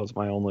Grayskull. That was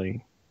my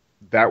only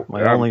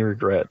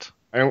regret.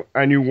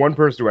 I knew one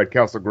person who had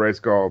Castle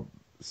Grayskull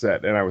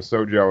set, and I was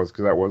so jealous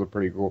because that was a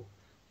pretty cool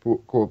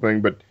thing.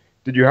 But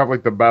did you have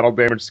like the battle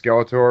damaged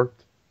Skeletor?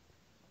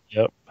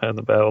 Yep, I had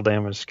the battle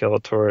damaged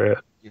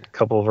Skeletor. A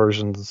couple of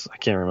versions. I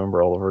can't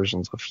remember all the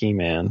versions of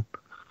He-Man.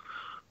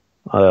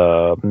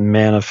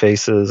 Mana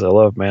Faces. I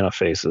love Mana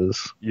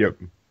Faces. Yep.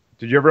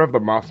 Did you ever have the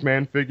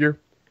Mothman figure?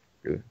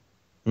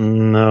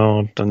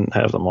 No, didn't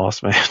have the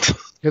Mothman.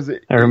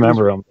 I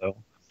remember him though.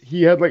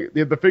 He had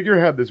the figure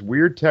had this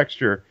weird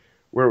texture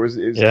where it was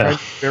kind of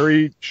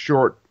very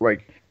short,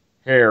 like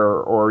hair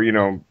or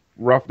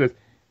roughness,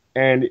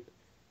 and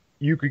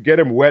you could get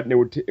him wet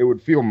and it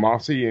would feel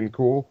mossy and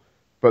cool,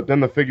 but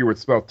then the figure would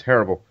smell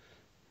terrible.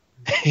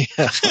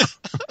 Yeah.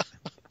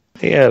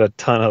 He had a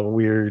ton of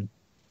weird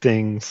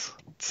things.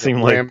 It seemed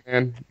like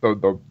Man, the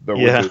with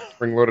the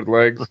spring-loaded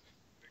legs.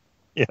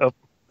 Yep.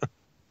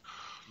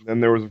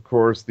 Then there was, of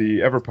course,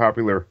 the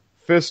ever-popular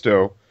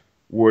Fisto,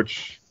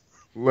 which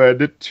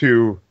led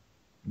to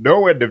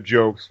no end of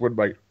jokes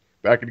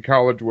back in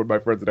college when my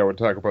friends and I would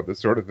talk about this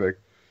sort of thing.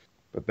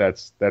 But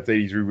that's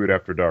 80's Reboot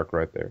After Dark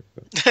right there.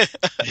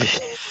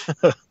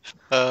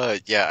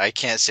 Yeah, I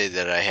can't say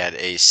that I had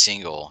a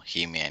single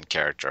He-Man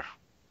character.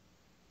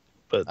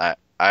 But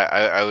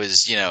I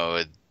was,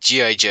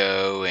 G.I.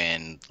 Joe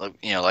and,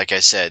 like I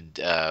said,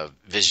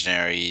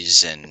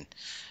 Visionaries and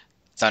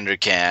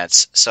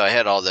Thundercats. So I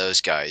had all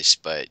those guys,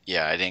 but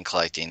yeah, I didn't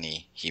collect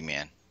any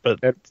He-Man. But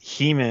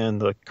He-Man,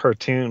 the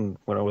cartoon,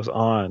 when it was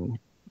on,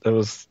 it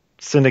was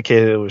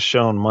syndicated. It was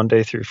shown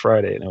Monday through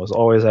Friday, and it was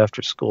always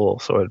after school.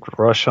 So I'd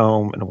rush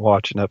home and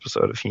watch an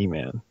episode of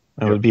He-Man.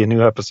 And it would be a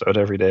new episode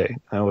every day.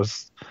 So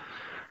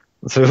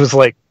it was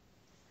like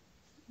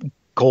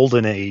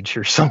golden age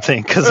or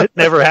something, because it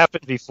never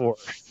happened before.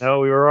 No,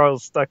 we were all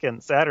stuck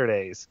in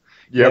Saturdays.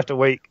 You have to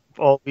wait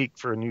all week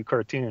for a new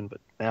cartoon, but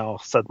now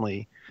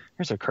suddenly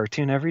there's a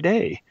cartoon every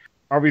day.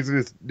 Obviously,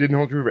 this didn't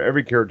hold true for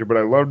every character, but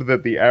I loved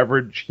that the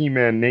average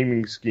He-Man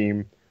naming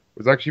scheme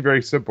was actually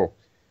very simple.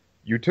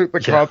 You took the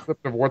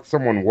concept of what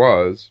someone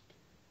was,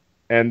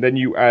 and then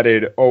you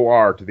added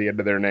OR to the end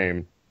of their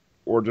name.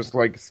 Or just,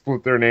 like,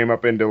 split their name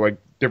up into, like,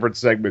 different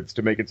segments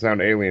to make it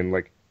sound alien,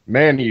 like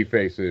Manny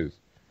Faces,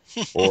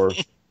 or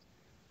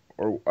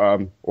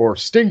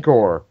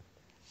Stinkor,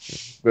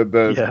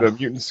 the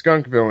mutant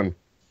skunk villain.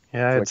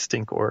 Yeah, I had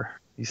Stinkor.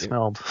 He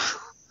smelled.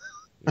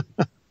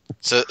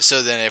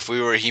 So then if we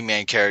were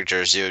He-Man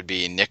characters, it would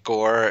be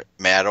Nickor,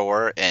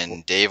 Mador,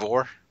 and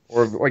Davor?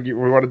 Or, like, we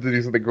wanted to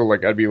do something cool,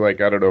 like, I'd be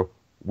like, I don't know,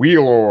 Wheelor,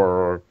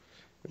 or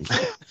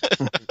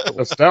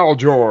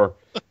Nostalgor.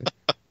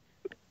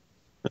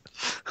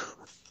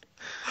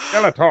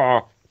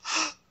 Skeletor.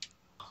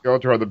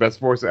 Skeletor had the best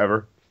voice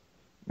ever.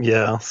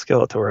 Yeah,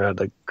 Skeletor had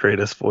the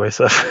greatest voice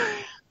ever.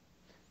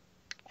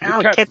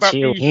 I'll catch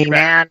you,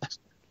 He-Man.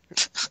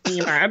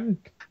 He-Man.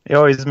 He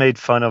always made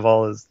fun of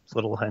all his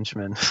little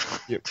henchmen,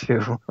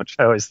 too, which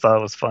I always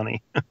thought was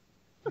funny.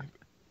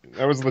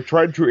 That was the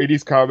tried true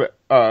 80s comment,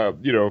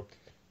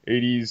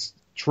 80s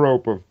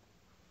trope of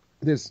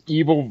this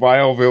evil,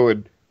 vile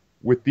villain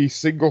with the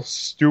single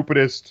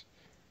stupidest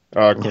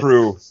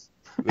crew.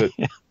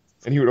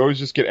 And he would always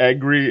just get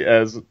angry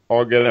as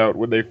all get out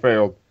when they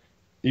failed,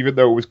 even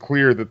though it was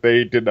clear that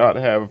they did not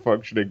have a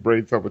functioning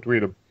brain cell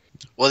between them.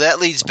 Well, that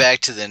leads back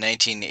to the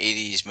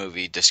 1980s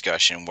movie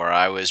discussion where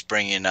I was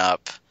bringing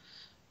up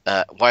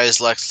why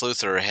does Lex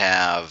Luthor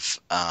have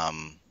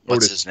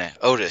what's his name?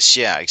 Otis,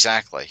 yeah,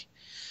 exactly.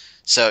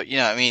 So,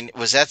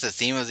 was that the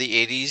theme of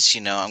the 80s?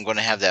 I'm going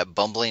to have that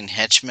bumbling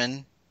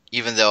henchman,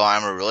 even though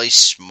I'm a really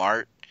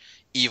smart,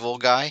 evil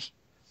guy?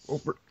 Well,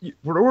 for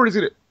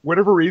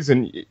whatever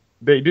reason,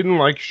 they didn't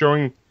like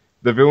showing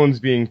the villains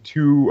being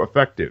too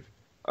effective.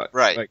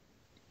 Right.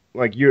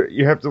 Like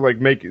you have to like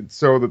make it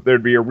so that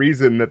there'd be a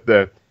reason that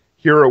the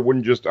hero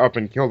wouldn't just up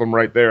and kill them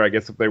right there. I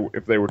guess if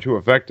they were too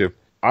effective.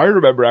 I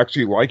remember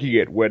actually liking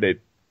it when it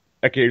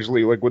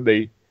occasionally, like when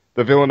the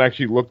villain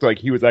actually looked like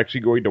he was actually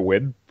going to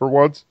win for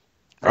once.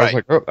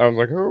 Right. I was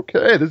like,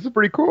 okay, this is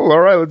pretty cool.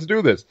 All right, let's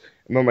do this.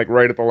 And then like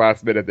right at the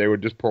last minute, they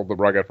would just pull the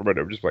rug out from it.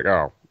 It was just like,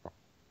 oh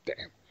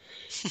damn.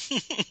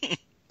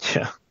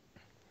 Yeah.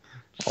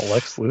 Well,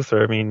 Lex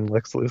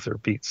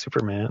Luthor beat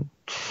Superman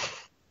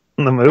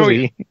in the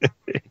movie. Oh,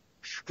 yeah.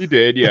 He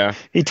did, yeah.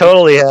 He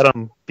totally had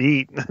him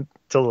beat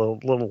until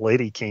the little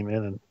lady came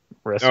in and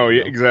rescued him. Oh,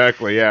 yeah,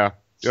 exactly, yeah.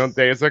 Don't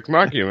Deus Ex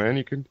Machina, man.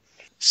 You can.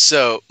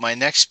 So, my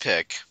next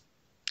pick,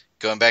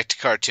 going back to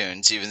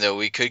cartoons, even though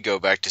we could go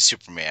back to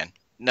Superman.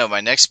 No,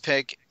 my next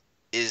pick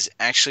is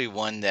actually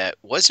one that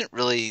wasn't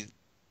really,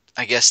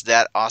 I guess,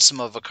 that awesome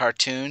of a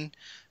cartoon,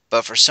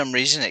 but for some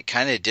reason it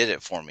kind of did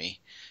it for me.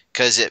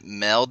 Because it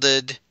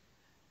melded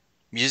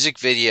music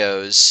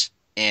videos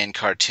and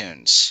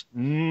cartoons.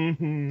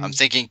 Mm-hmm. I'm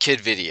thinking Kid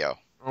Video.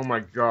 Oh my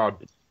god.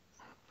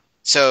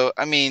 So,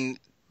 the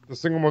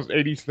single most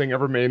 80s thing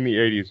ever made in the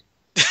 80s.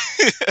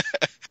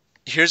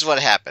 Here's what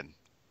happened.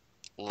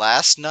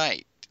 Last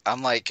night,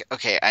 I'm like,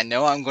 okay, I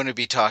know I'm going to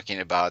be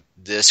talking about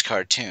this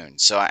cartoon.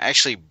 So I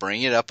actually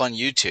bring it up on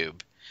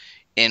YouTube.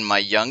 And my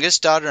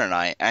youngest daughter and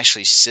I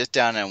actually sit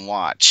down and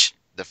watch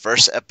the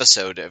first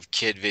episode of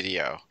Kid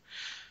Video.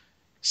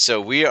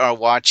 So we are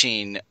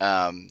watching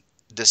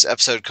this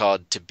episode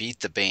called To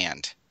Beat the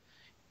Band.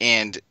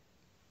 And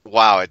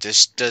wow, it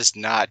just does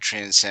not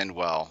transcend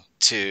well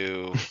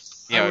to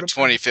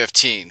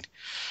 2015.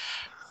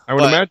 I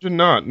would imagine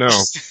not, no.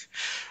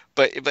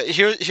 But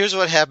here's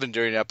what happened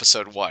during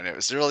episode 1. It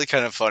was really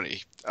kind of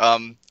funny.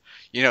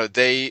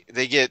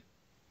 They get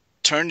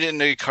turned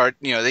into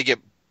they get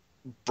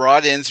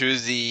brought in through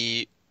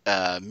the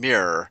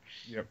mirror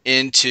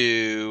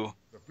into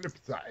the flip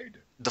side.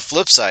 The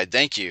flip side,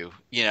 thank you.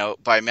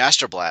 By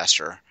Master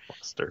Blaster.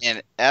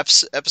 In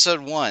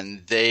episode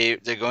 1, they're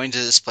going to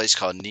this place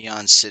called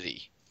Neon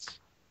City,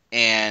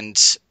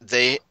 and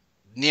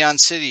Neon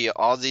City,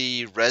 all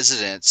the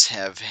residents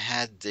have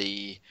had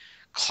the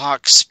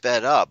clock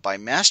sped up by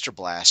Master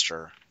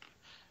Blaster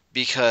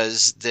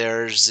because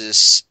there's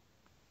this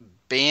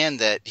band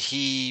that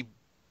he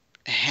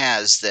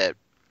has that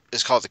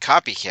is called the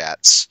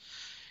Copycats.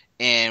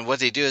 And what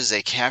they do is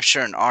they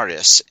capture an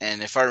artist,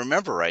 and if I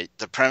remember right,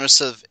 the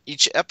premise of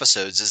each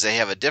episode is they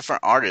have a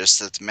different artist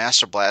that the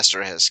Master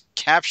Blaster has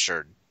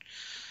captured,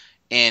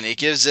 and it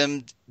gives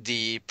them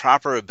the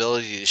proper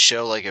ability to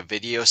show like a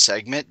video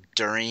segment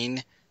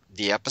during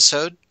the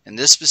episode. In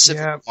this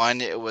specific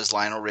one, it was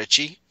Lionel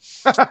Richie.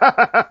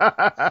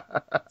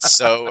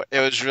 So it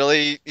was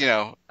really,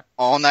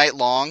 all night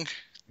long.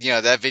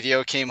 That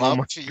video came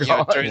up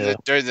during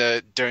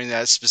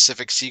that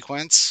specific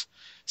sequence.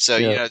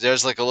 So,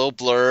 there's like a little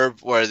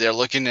blurb where they're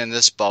looking in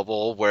this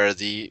bubble where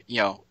the,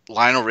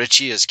 Lionel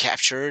Richie is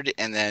captured,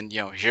 and then,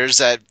 here's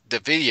the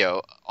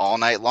video all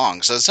night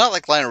long. So it's not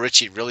like Lionel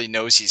Richie really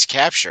knows he's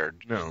captured.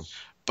 No.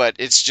 but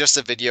it's just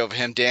a video of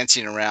him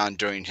dancing around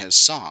during his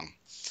song.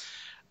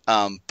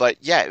 But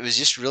yeah, it was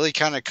just really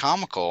kind of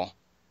comical.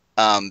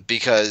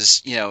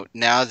 Because,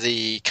 now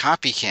the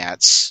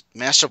copycats,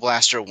 Master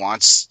Blaster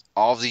wants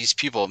all of these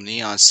people of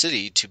Neon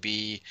City to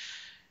be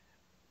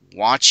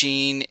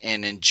watching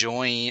and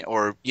enjoying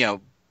or,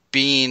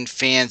 being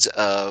fans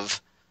of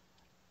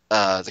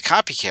the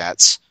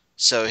copycats.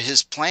 So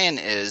his plan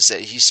is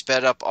that he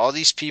sped up all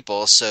these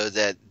people so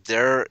that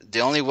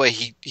the only way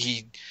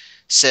he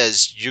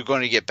says you're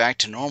going to get back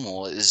to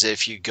normal is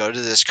if you go to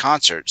this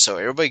concert. So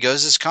everybody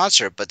goes to this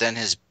concert, but then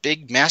his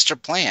big master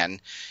plan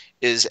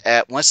is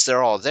once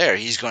they're all there,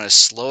 he's going to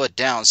slow it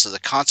down so the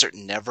concert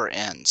never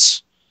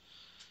ends.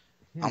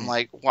 I'm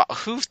like, wow,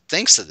 who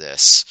thinks of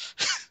this?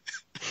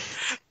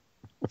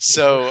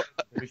 So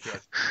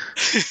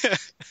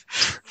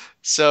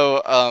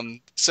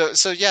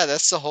yeah,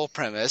 that's the whole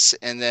premise.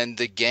 And then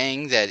the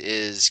gang that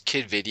is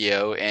Kid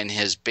Video and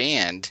his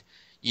band,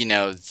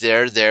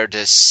 they're there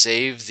to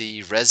save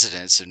the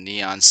residents of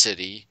Neon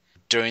City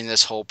during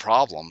this whole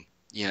problem.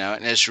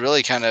 And it's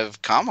really kind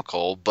of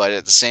comical, but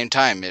at the same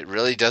time, it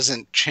really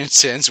doesn't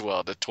transcend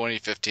well to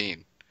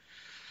 2015.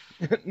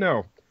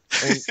 No.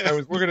 And I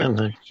was looking at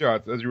the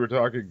shots as you were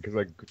talking because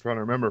I was trying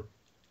to remember.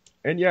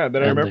 And yeah,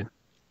 then I remember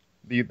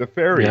the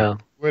fairy,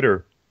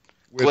 Glitter.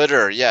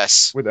 Glitter,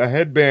 yes. With a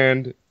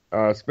headband,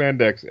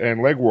 spandex,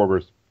 and leg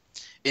warmers.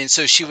 And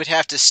so she would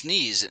have to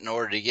sneeze in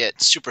order to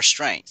get super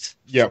strength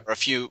for a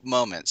few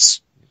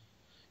moments.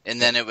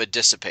 And then it would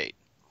dissipate.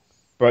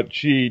 But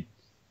she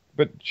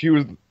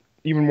was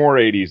even more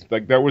 80s.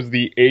 Like, that was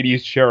the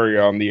 80s cherry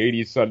on the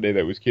 80s Sunday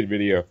that was Kid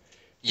Video.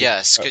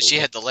 Yes, because she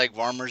had the leg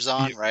warmers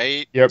on,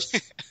 right? Yep.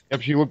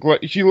 Yep. She looked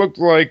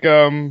like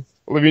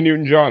Olivia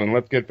Newton-John in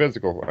Let's Get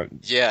Physical.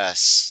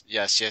 Yes.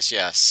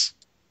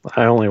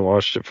 I only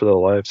watched it for the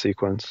live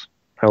sequence.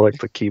 I like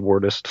the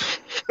keyboardist.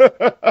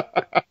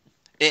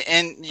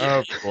 And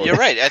you're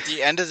right. At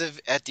the end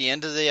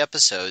of the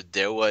episode,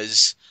 there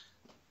was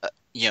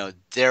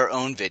their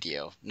own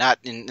video. Not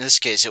in this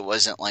case, it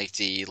wasn't like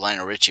the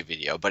Lionel Richie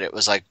video, but it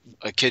was like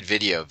a Kid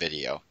Video.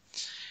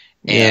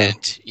 Yeah.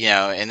 And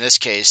in this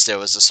case, there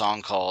was a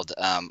song called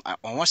I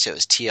want to say it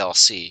was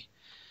TLC,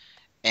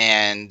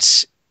 and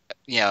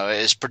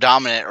it is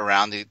predominant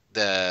around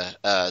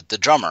the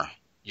drummer.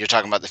 You're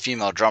talking about the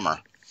female drummer.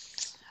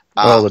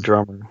 The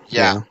drummer.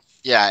 Yeah,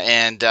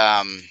 and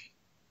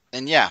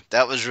yeah,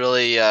 that was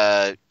really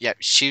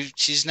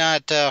she's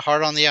not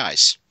hard on the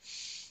eyes.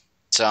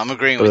 So I'm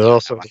agreeing with you.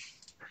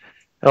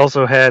 It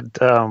also had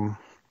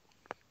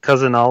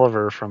Cousin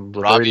Oliver from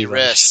Robbie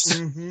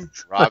Wrist.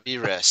 Robbie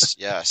Wrist,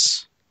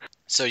 yes.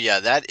 So yeah,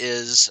 that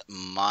is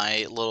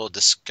my little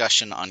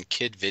discussion on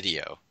Kid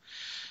Video.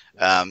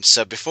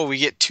 So before we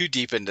get too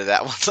deep into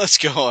that one, let's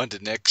go on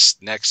to next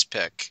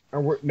pick.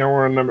 I'm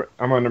on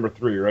number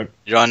 3, right?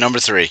 You're on number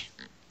 3.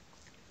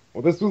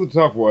 Well, this was a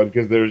tough one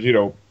because there's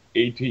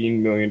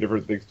 18 million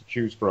different things to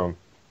choose from.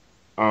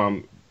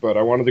 But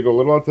I wanted to go a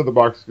little outside the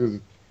box because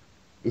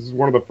this is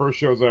one of the first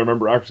shows I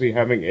remember actually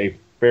having a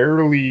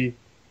fairly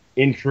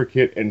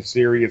intricate and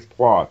serious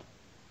plot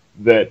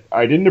that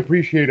I didn't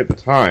appreciate at the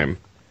time,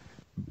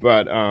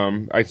 but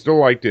I still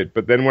liked it.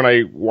 But then when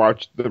I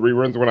watched the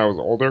reruns when I was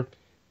older,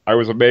 I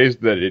was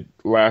amazed that it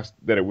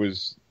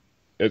was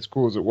as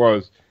cool as it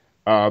was.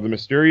 The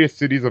Mysterious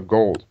Cities of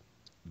Gold.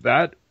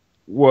 That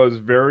was a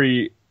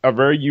very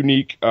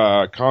unique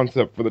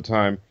concept for the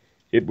time.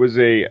 It was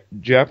a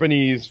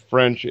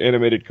Japanese-French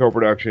animated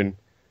co-production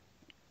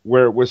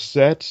where it was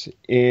set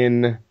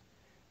in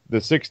the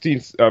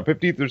 15th or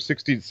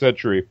 16th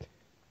century,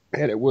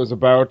 and it was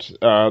about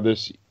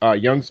this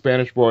young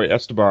Spanish boy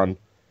Esteban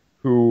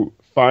who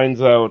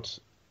finds out.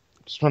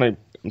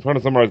 I'm trying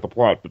to summarize the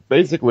plot, but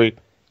basically,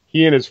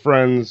 he and his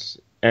friends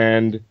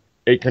and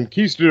a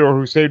conquistador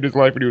who saved his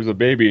life when he was a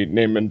baby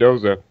named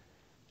Mendoza.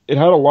 It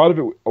had a lot of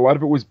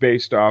it was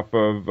based off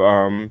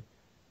of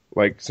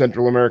like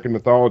Central American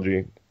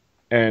mythology,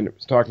 and it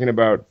was talking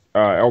about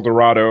El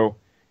Dorado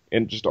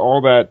and just all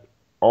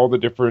the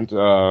different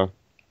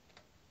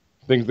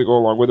things that go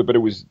along with it. But it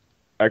was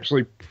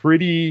actually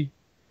pretty.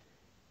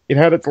 It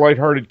had its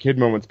lighthearted kid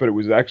moments, but it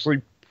was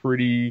actually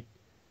pretty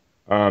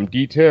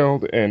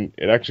detailed, and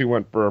it actually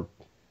went for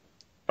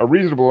a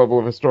reasonable level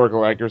of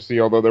historical accuracy.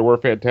 Although there were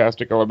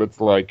fantastic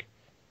elements like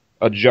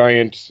a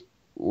giant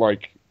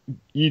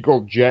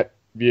Eagle jet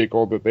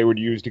vehicle that they would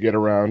use to get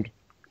around.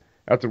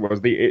 That's what it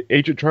was. The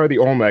HHR, the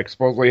Olmec,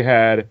 supposedly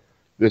had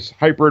this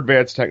hyper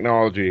advanced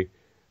technology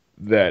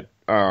that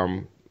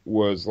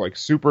was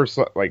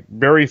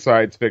very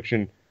science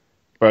fiction,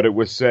 but it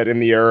was set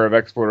in the era of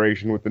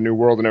exploration with the New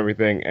World and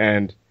everything.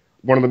 And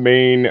one of the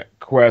main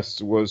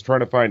quests was trying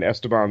to find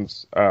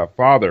Esteban's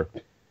father,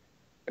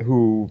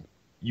 who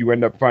you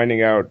end up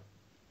finding out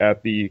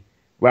at the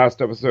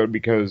last episode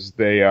because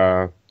they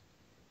were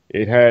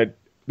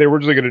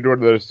originally going to do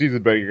another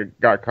season, but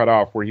it got cut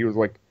off, where he was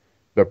like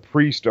the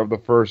priest of the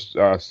first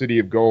city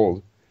of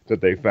gold that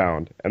they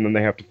found, and then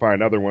they have to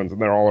find other ones,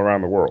 and they're all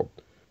around the world.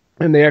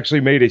 And they actually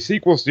made a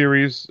sequel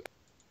series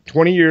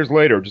 20 years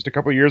later, just a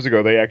couple of years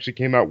ago, they actually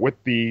came out with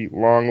the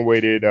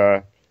long-awaited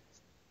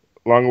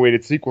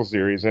sequel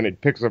series, and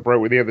it picks up right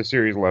where the other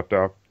series left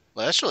off.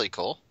 Well, that's really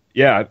cool.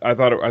 Yeah, I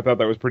thought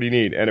that was pretty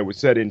neat, and it was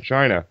set in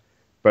China,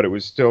 but it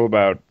was still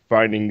about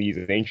finding these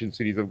ancient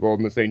cities of gold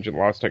and this ancient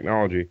lost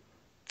technology.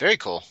 Very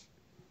cool.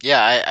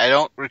 Yeah, I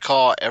don't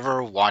recall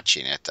ever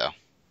watching it, though.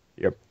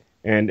 Yep.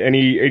 And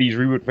any 80s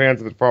Reboot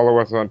fans that follow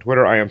us on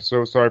Twitter, I am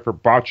so sorry for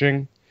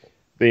botching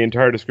the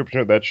entire description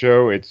of that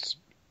show. It's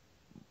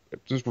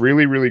just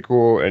really, really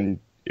cool, and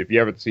if you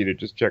haven't seen it,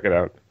 just check it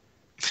out.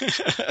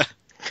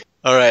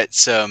 All right,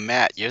 so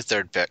Matt, your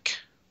third pick.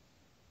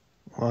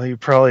 Well, you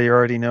probably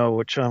already know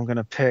which I'm going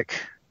to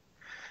pick.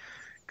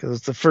 Because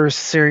it's the first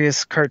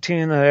serious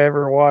cartoon that I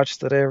ever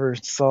watched that I ever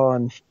saw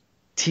on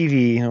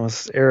TV. It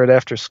was aired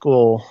after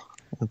school.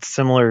 It's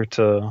similar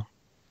to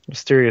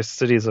Mysterious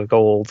Cities of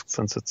Gold,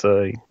 since it's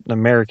an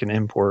American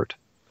import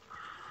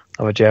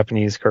of a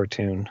Japanese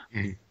cartoon.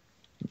 Mm.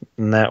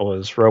 And that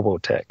was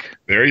Robotech.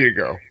 There you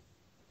go.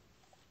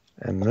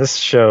 And this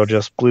show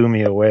just blew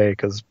me away,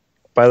 because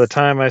by the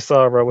time I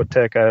saw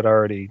Robotech, I had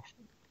already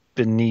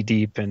been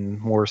knee-deep in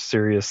more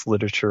serious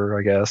literature,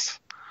 I guess.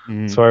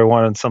 Mm. So I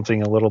wanted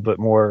something a little bit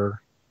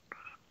more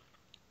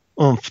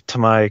oomph to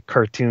my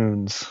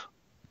cartoons.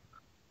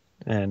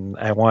 And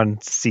I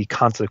wanted to see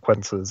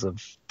consequences of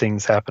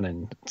things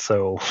happening.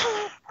 So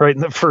right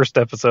in the first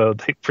episode,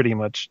 they pretty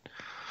much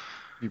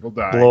People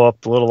die. blow up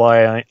the little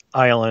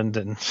island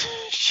and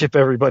ship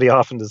everybody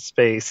off into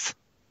space.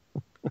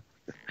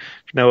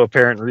 No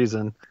apparent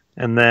reason.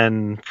 And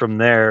then from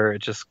there,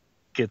 it just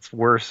gets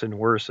worse and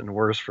worse and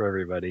worse for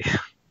everybody.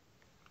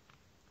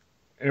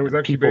 And it was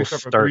actually People based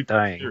off of start 3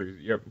 dying.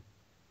 series. Yep.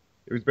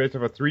 It was based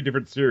off of 3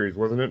 different series,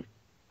 wasn't it?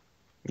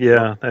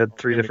 Yeah, I had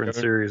 3 Okay, different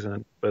together. series in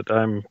it, but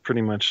I'm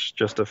pretty much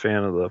just a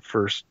fan of the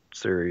first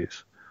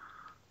series.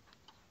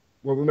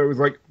 Well, then it was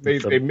like they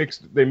The-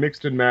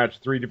 mixed and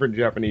matched 3 different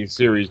Japanese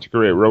series to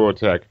create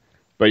Robotech.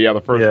 But yeah,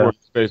 the first Yeah. one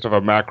was based off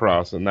of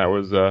Macross, and that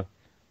was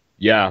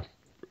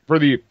for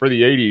the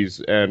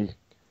 80s, and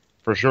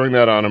for showing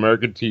that on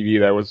American TV,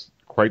 that was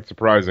quite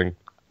surprising.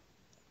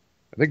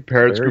 I think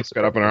Parrot Very Scoops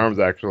got up in arms,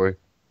 actually.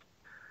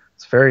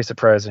 It's very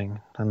surprising.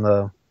 And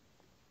God,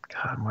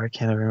 why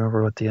can't I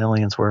remember what the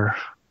aliens were?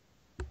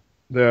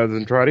 The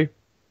Zentradi?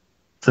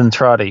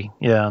 Zentradi,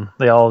 yeah.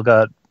 They all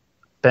got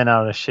bent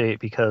out of shape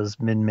because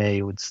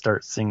Min-May would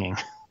start singing.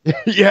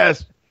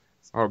 Yes!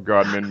 Oh,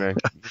 God, Min-May.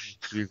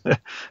 Jeez.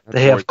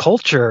 They have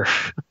culture.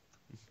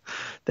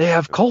 They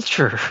have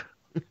culture.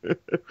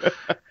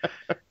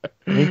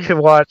 And you can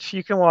watch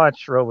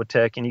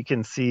Robotech and you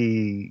can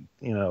see,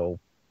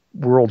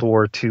 World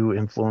War II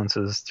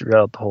influences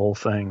throughout the whole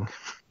thing.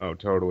 Oh,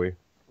 totally.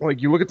 Like,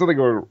 you look at something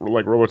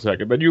like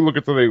Robotech, and then you look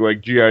at something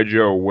like G.I.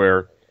 Joe,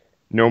 where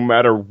no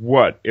matter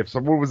what, if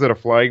someone was in a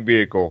flying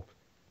vehicle,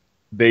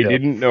 they Yep.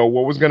 didn't know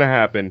what was going to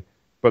happen,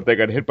 but they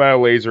got hit by a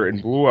laser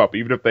and blew up,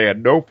 even if they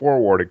had no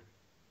forewarning.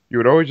 You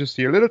would always just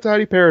see a little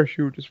tiny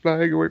parachute just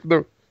flying away from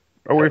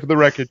the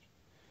wreckage.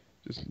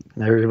 Just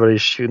And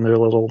everybody's shooting their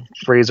little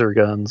phaser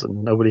guns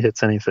and nobody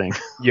hits anything.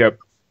 Yep.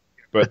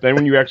 But then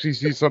when you actually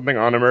see something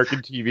on American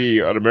TV,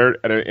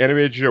 at an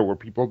animated show where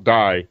people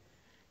die,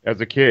 as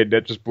a kid,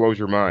 that just blows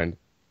your mind.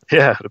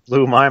 Yeah, it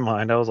blew my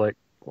mind. I was like,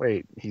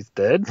 wait, he's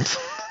dead?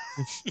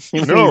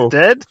 You mean No. he's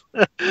dead?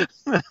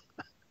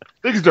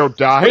 Things don't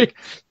die.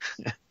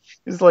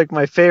 He's like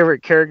my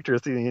favorite character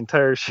through the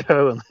entire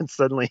show, and then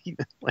suddenly,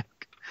 like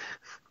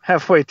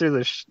halfway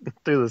through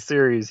the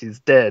series, he's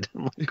dead.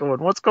 I'm like,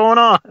 going, what's going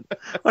on?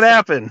 What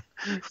happened?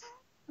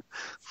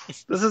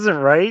 This isn't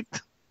right.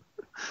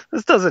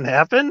 This doesn't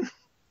happen.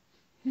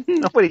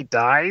 Nobody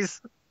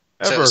dies.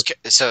 Ever.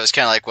 So it's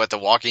kind of like what The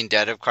Walking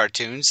Dead of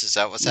cartoons. Is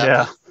that what's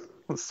Yeah,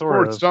 happening? sort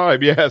Or of. it's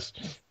time, yes.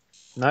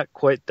 Not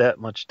quite that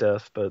much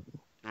death, but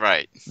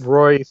Right.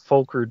 Roy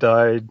Folker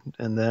died,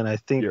 and then I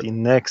think Yep. the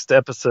next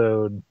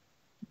episode,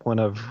 one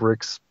of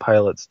Rick's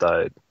pilots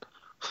died.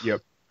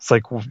 Yep. It's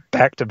like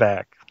back to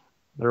back.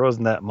 There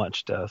wasn't that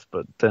much death,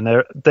 but then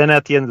at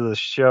the end of the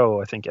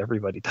show, I think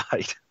everybody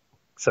died,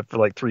 except for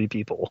like 3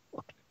 people.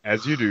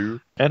 As you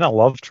do, And a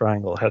love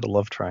triangle. It had a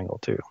love triangle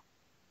too.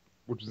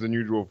 which is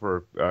unusual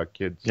for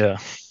kids Yeah.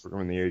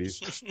 from the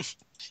 80s.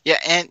 Yeah,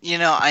 and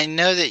I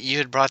know that you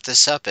had brought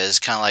this up as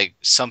kind of like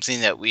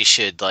something that we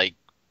should like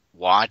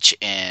watch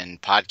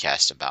and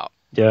podcast about.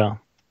 Yeah.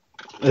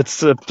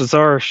 It's a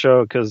bizarre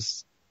show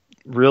because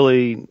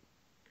really,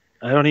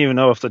 I don't even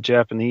know if the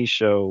Japanese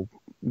show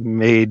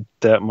made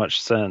that much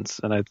sense.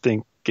 And I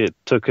think it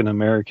took an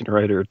American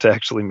writer to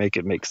actually make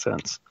it make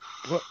sense.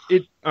 Well,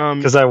 it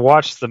Because I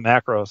watched the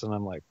macros and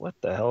I'm like, what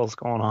the hell is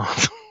going on?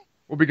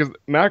 well, because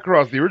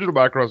Macross, the original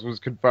Macross, was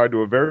confined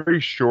to a very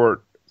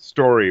short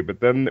story, but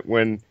then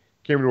when it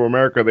came to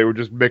America, they would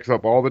just mix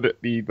up all the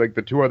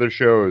 2 other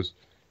shows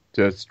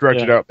to stretch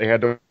it Yeah. out. They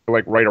had to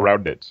write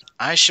around it.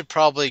 I should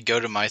probably go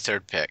to my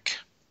third pick.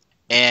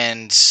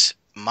 And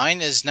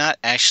mine is not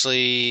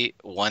actually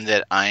one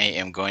that I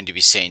am going to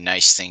be saying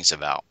nice things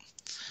about.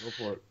 Go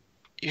for it.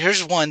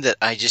 Here's one that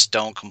I just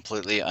don't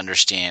completely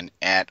understand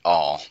at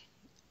all.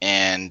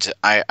 and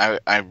I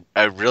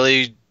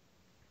really,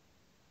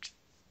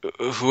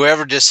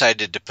 whoever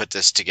decided to put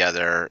this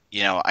together,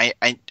 I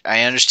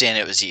understand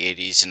it was the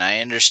 80s, and I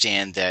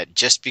understand that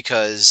just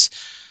because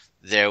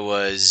there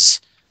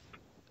was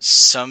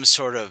some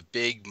sort of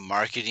big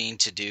marketing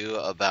to do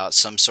about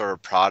some sort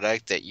of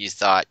product that you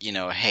thought,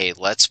 hey,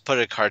 let's put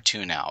a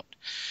cartoon out.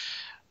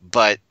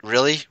 But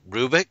really,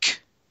 Rubik?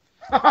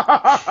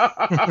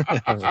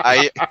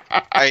 I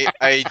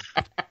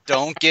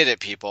don't get it,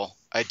 people.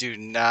 I do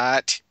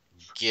not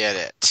get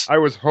it. I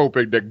was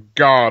hoping to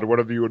God one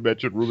of you would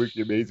mention Rubik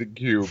the Amazing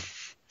Cube.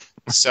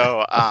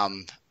 So,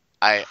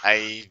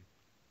 I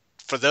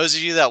for those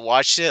of you that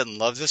watched it and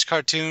love this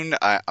cartoon,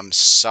 I'm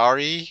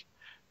sorry,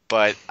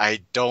 but I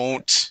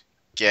don't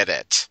get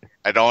it.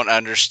 I don't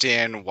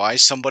understand why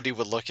somebody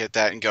would look at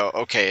that and go,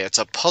 okay, it's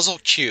a puzzle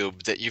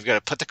cube that you've got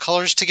to put the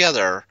colors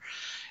together.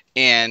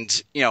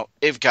 And,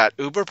 it got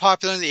uber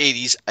popular in the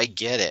 80s. I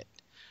get it.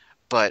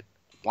 But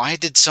why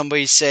did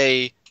somebody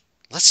say,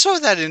 let's throw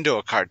that into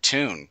a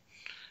cartoon?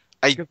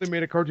 Because they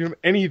made a cartoon of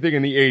anything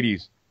in the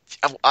 80s.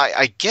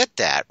 I get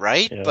that,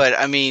 right? Yeah. But,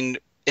 I mean,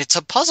 it's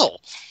a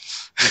puzzle.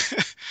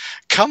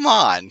 Come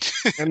on.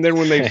 And then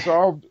when they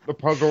solved the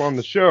puzzle on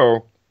the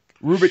show,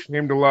 Rubik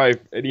came to life,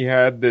 and he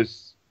had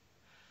this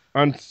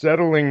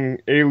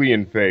unsettling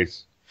alien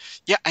face.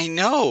 Yeah, I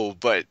know,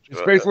 but His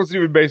face wasn't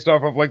even based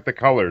off of the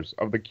colors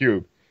of the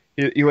cube.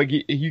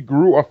 He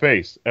grew a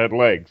face and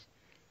legs.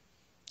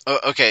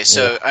 okay.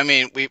 So I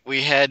mean,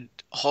 we had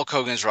Hulk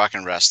Hogan's Rock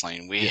and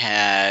Wrestling. We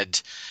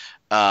had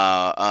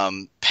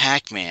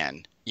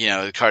Pac-Man.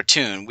 The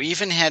cartoon. We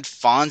even had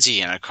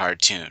Fonzie in a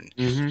cartoon.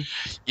 Mm-hmm.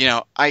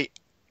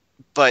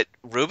 But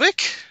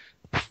Rubik.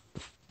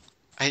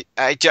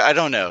 I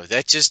don't know.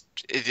 That just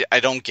I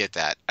don't get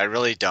that. I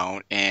really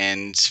don't.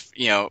 And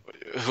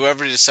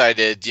whoever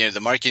decided, the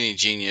marketing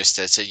genius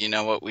that said, you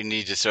know what, we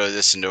need to throw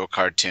this into a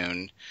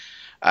cartoon.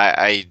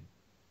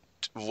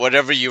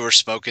 Whatever you were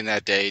smoking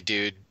that day,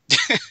 dude.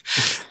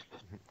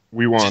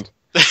 We want.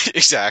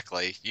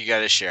 Exactly. You got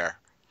to share.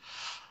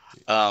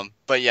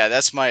 But yeah,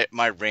 that's my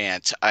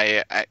rant.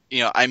 I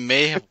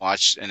may have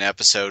watched an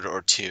episode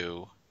or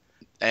two.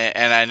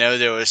 And I know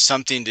there was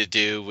something to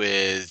do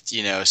with,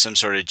 some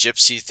sort of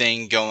gypsy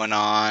thing going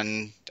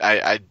on.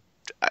 I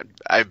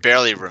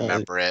barely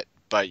remember it,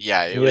 but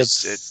yeah,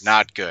 it's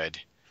not good.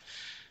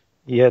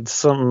 He had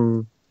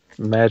some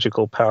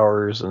magical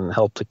powers and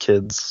helped the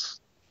kids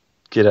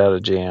get out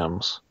of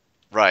jams.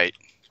 Right.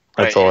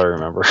 That's all I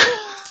remember.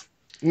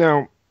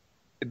 Now,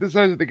 this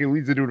I think it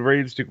leads into a very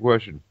interesting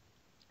question.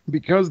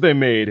 Because they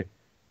made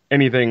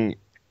anything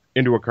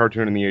into a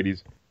cartoon in the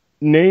 80s,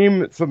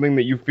 name something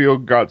that you feel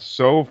got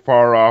so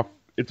far off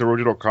its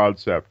original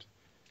concept.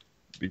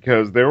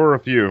 Because there were a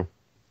few.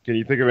 Can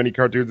you think of any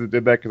cartoons that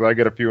did that? Because I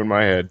get a few in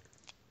my head.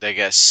 They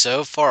got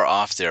so far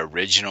off their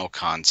original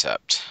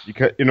concept.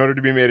 Because in order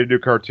to be made into a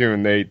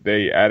cartoon,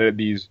 they added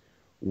these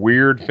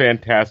weird,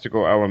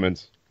 fantastical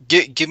elements.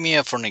 Give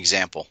me for an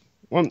example.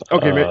 Well,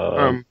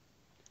 okay,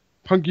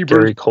 Punky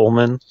Gary Brewster.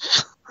 Coleman.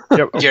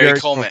 Yep, Gary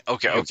Coleman.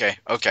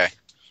 Okay.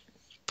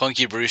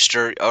 Punky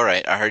Brewster. All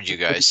right, I heard you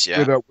guys. Yeah.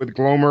 With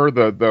Glomer,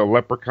 the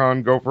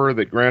leprechaun gopher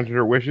that granted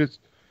her wishes.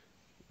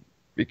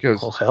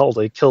 Because Well, hell,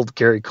 they killed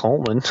Gary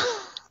Coleman.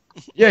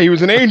 yeah, he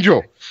was an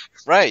angel.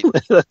 Right.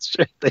 That's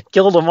true. They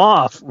killed him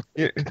off.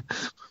 Yeah.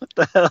 What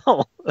the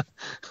hell?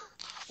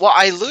 Well,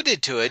 I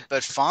alluded to it,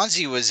 but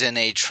Fonzie was in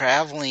a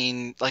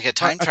traveling, like a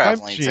time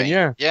traveling machine, thing.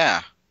 yeah.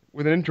 Yeah.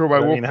 With an intro by I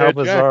mean, Wolfman how Jack.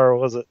 bizarre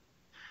was it?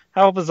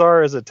 How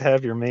bizarre is it to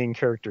have your main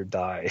character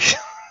die?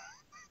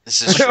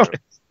 This is true.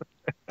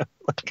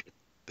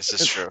 This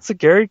is true. It's a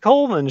Gary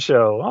Coleman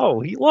show. Oh,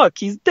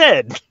 he's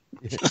dead.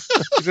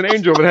 He's an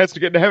angel that has to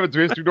get into heaven, so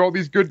he has to do all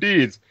these good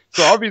deeds.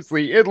 So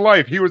obviously, in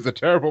life, he was a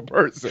terrible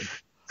person.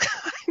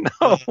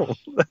 No,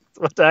 that's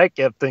what I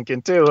kept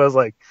thinking too. I was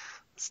like,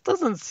 this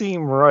doesn't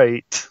seem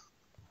right.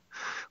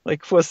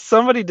 Like,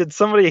 did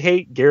somebody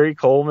hate Gary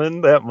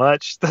Coleman that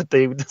much that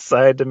they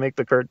decided to make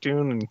the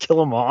cartoon and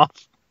kill him off?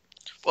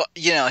 Well,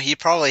 he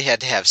probably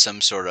had to have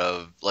some sort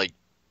of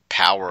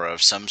power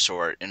of some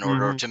sort in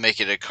order to make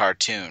it a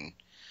cartoon.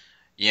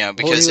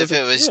 Because if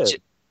it was, he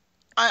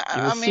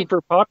was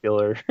super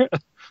popular.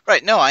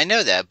 right? No, I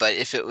know that, but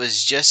if it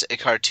was just a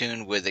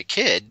cartoon with a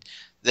kid,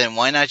 then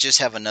why not just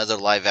have another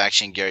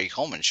live-action Gary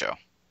Coleman show?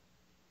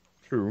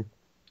 True.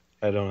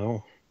 I don't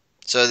know.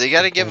 So they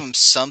got to give him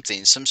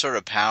something, some sort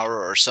of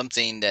power or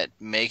something that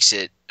makes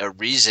it a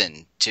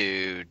reason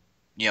to,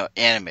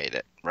 animate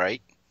it,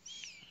 right?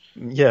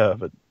 Yeah,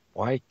 but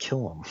why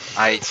kill him?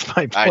 That's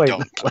my point. I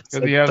don't.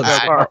 Because he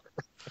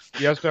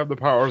has to have the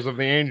powers of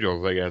the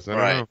angels, I guess. I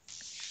don't know.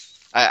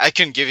 I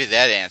couldn't give you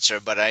that answer,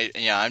 but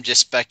I'm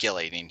just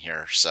speculating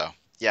here. So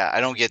yeah,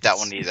 I don't get that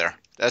one either.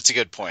 That's a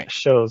good point. The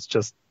show's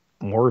just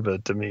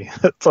morbid to me.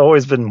 It's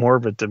always been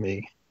morbid to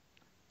me.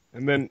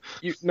 And then,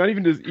 not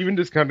even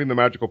discounting the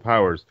magical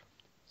powers,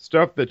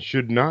 stuff that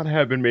should not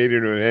have been made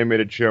into an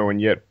animated show and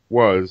yet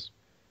was,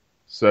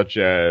 such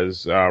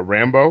as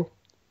Rambo,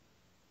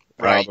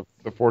 right?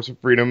 The Force of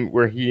Freedom,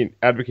 where he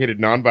advocated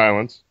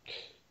nonviolence.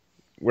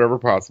 wherever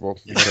possible.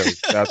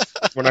 Because that's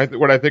when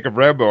I think of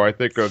Rambo, I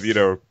think of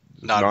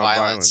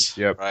Non-violence.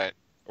 Yep. Right.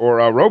 Or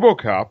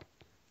RoboCop,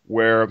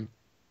 where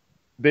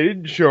they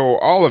didn't show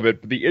all of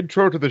it, but the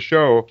intro to the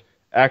show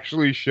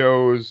actually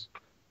shows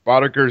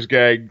Boddicker's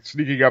gang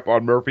sneaking up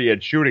on Murphy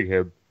and shooting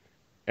him,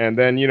 and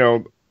then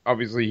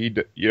obviously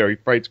he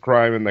fights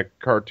crime in the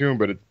cartoon,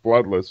 but it's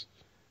bloodless.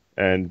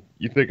 And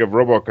you think of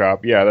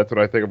RoboCop, yeah, that's what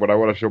I think of when I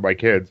want to show my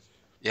kids.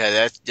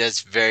 Yeah,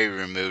 that's very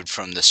removed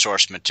from the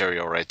source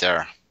material right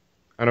there.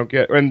 I don't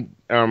get, and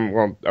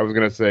well, I was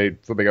gonna say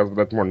something else, but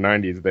that's more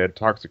 '90s. They had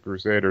Toxic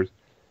Crusaders,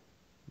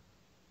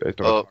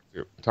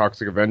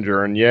 Toxic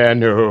Avenger, and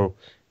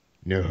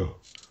no.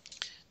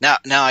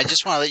 Now, I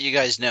just want to let you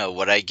guys know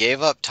what I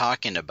gave up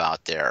talking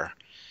about there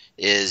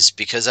is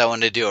because I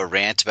wanted to do a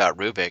rant about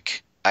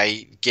Rubik.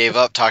 I gave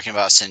up talking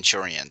about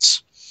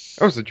Centurions.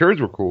 Oh,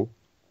 Centurions were cool.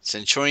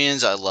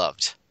 Centurions, I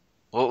loved.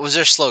 What was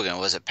their slogan?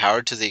 Was it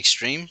 "Powered to the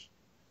Extreme"?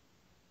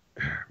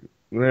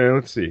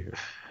 Let's see.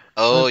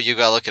 Oh, you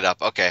gotta look it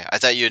up. Okay, I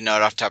thought you'd know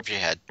it off the top of your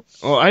head.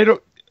 Oh, I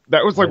don't.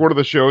 That was like one of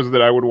the shows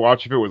that I would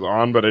watch if it was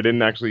on, but I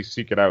didn't actually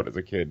seek it out as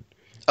a kid.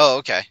 Oh,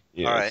 okay.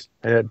 Yes.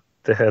 All right.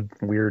 They had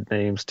weird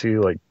names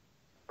too, like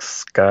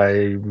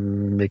Sky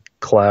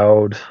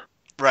McCloud.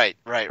 Right.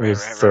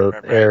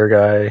 The air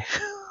guy.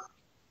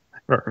 I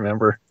don't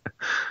remember.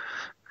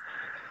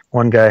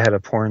 One guy had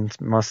a porn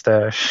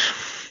mustache.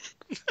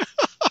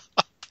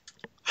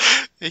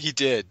 He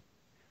did.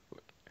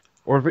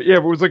 Or if it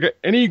was like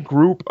any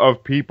group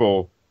of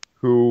people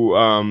who,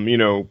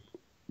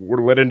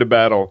 were led into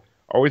battle,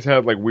 always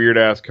had like weird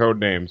ass code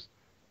names.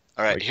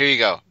 All right, here you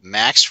go.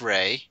 Max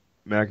Ray.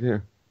 Yeah.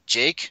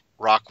 Jake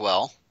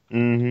Rockwell.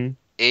 Mm-hmm.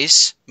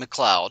 Ace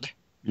McCloud.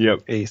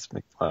 Yep. Ace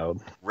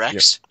McCloud.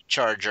 Rex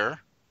Charger.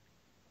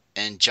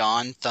 And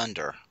John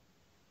Thunder.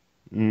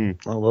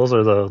 Mm. Well,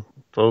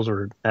 those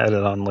were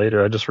added on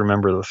later. I just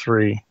remember the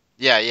three.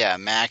 Yeah.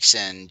 Max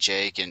and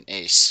Jake and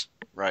Ace.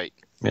 Right.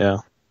 Yeah.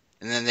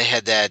 And then they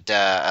had that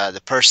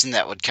the person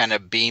that would kind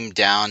of beam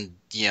down,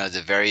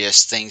 the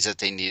various things that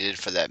they needed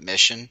for that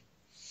mission.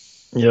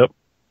 Yep.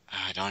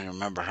 I don't even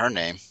remember her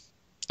name.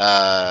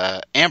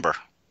 Amber.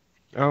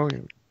 Oh, yeah.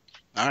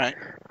 All right.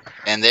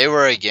 And they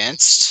were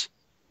against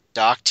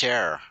Doc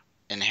Terror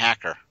and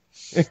Hacker.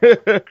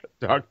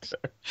 Doc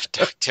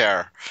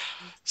Terror.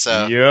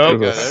 So yep.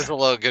 there's a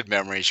lot of good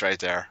memories right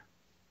there.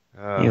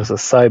 He was a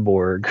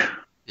cyborg.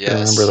 Yes.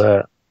 I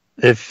remember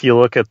that. If you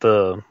look at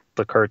the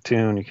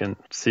cartoon, you can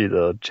see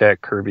the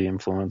Jack Kirby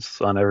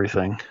influence on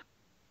everything.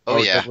 Oh,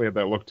 yeah. Definitely had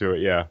that look to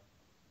it, yeah.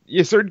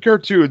 Yeah, certain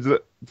cartoons,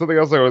 something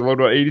else I always loved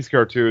about 80s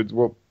cartoons,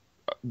 well,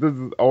 this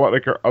is a lot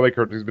of other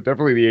cartoons, but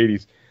definitely the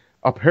 80s.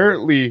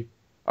 Apparently,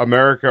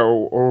 America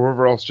or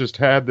whoever else just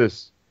had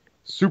this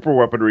super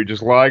weaponry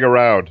just lying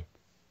around.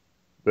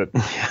 That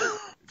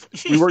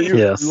we weren't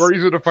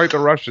using it to fight the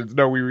Russians.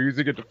 No, we were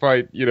using it to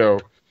fight,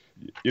 the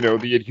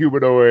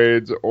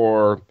Inhumanoids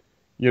or,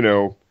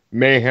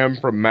 Mayhem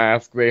from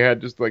Mask. They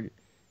had just there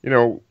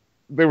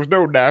was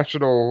no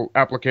national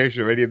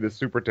application of any of this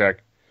super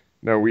tech.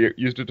 No, we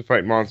used it to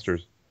fight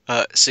monsters.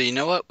 So you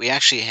know what? We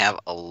actually have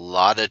a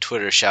lot of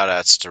Twitter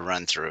shout-outs to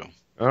run through.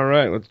 All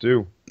right, let's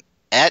do.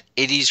 At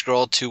 80s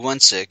Girl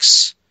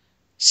 216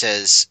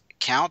 says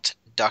Count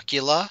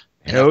Duckula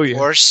and Hell of yeah.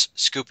 course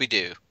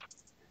Scooby-Doo.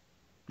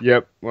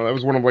 Yep. Well, that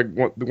was one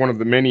of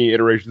the many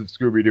iterations of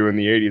Scooby-Doo in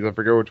the 80s. I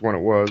forget which one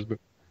it was, but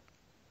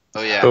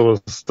Oh yeah. It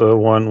was the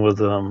one with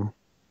well,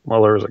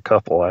 there was a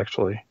couple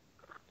actually.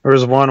 There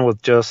was one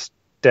with just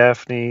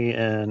Daphne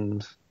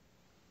and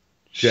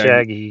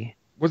Shaggy.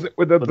 Was it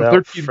with the without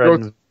 13 Fred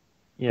ghosts? and-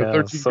 Yeah, The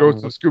 13 something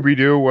ghosts of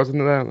Scooby-Doo,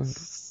 wasn't it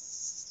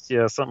that?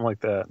 Yeah, something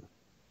like that.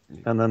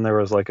 And then there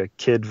was like a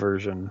kid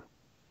version.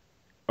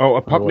 Oh,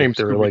 a pup Like, named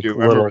they were, like,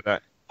 Scooby-Doo. I remember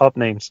that. Pup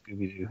named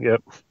Scooby-Doo.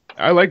 Yep.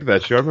 I liked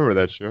that show. I remember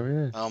that show,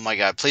 yeah. Oh my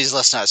God! Please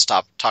let's not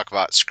talk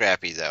about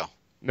Scrappy though.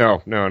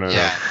 No.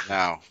 Yeah,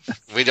 no.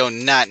 We do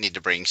not need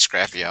to bring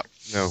Scrappy up.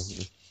 No.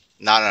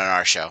 Not on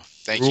our show.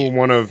 Thank Rule you.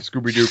 1 of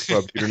Scooby-Doo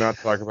Club, you do not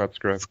talk about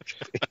Scrap.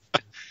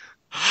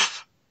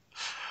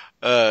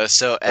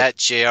 So at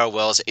JR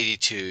Wells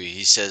 82,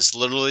 he says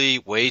literally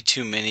way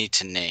too many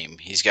to name.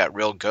 He's got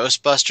Real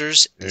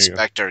Ghostbusters, There you go.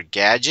 Inspector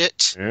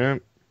Gadget, Yeah.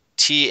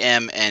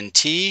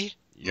 TMNT,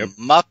 Yep.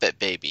 Muppet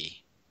Baby.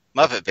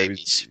 Muppet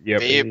Babies.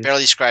 Babies. Yep.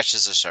 Barely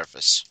scratches the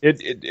surface.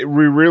 We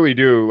really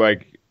do.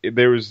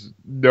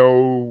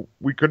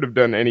 We couldn't have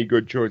done any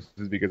good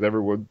choices because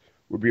everyone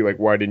would be like,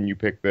 why didn't you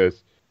pick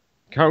this?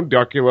 Count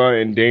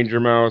Duckula and Danger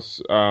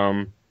Mouse,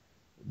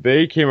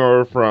 they came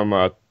over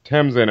from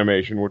Thames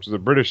Animation, which is a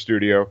British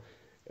studio,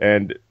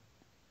 and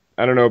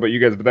I don't know about you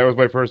guys, but that was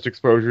my first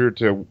exposure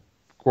to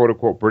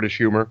quote-unquote British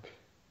humor,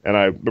 and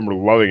I remember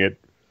loving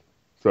it.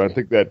 So I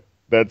think that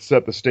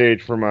set the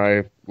stage for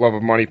my love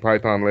of Monty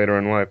Python later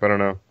in life. I don't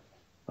know.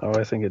 Oh,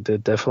 I think it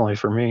did definitely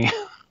for me.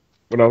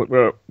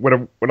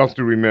 What else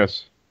did we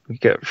miss? We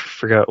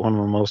forgot one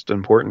of the most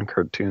important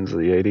cartoons of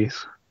the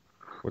 80s.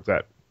 What's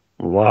that?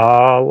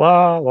 La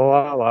la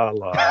la la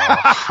la.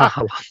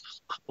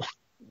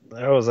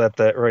 That was at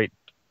that right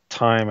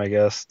time, I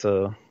guess,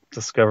 to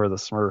discover the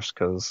Smurfs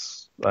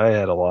because I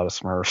had a lot of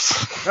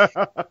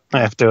Smurfs. I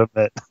have to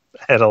admit,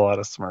 I had a lot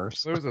of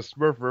Smurfs. There was a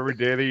Smurf for every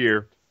day of the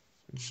year.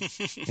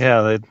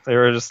 Yeah, they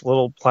were just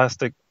little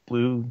plastic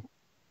blue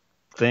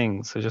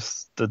things. I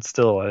just stood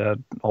still. I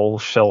had a whole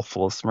shelf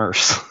full of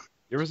Smurfs.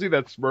 You ever see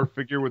that Smurf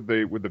figure with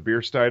the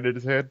beer stein in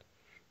his head?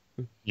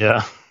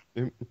 Yeah.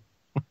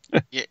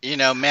 You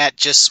know, Matt,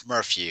 just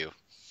Smurf you.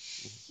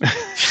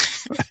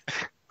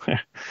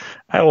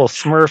 I will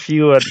Smurf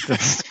you at the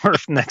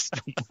Smurf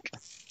next week.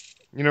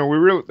 You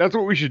know, that's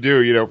what we should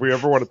do, you know, if we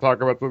ever want to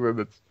talk about something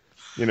that's,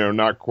 you know,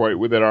 not quite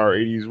within our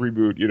 80s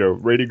reboot, you know,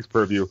 ratings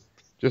purview.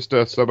 Just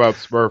sub out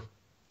Smurf.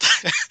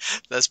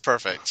 That's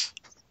perfect.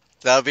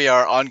 That'll be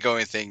our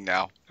ongoing thing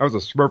now. That was a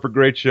Smurf a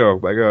great show.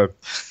 My God.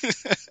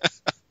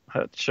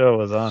 That show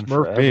was on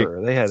Smurf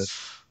forever.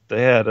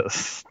 They had a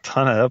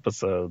ton of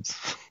episodes.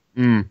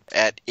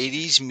 At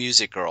 80s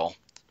Music Girl,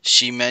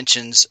 she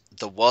mentions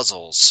the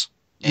Wuzzles,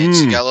 and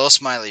she got a little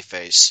smiley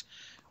face.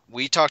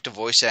 We talked to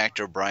voice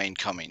actor Brian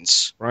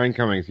Cummings. Brian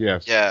Cummings,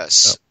 yes.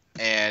 Yes.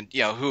 Yep. And,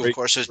 you know, who, of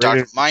course, was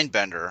Dr.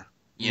 Mindbender,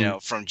 you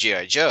know, from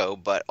G.I. Joe,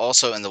 but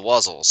also in the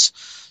Wuzzles.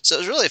 So it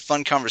was really a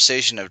fun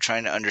conversation of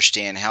trying to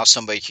understand how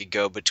somebody could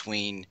go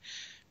between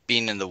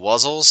being in the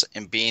Wuzzles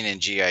and being in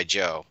G.I.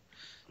 Joe.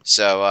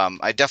 So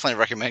I definitely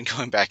recommend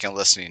going back and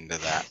listening to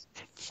that.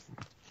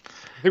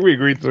 I think we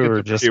agreed. We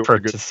were just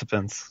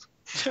participants.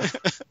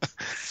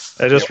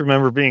 I just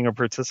remember being a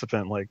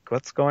participant, like,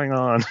 what's going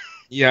on?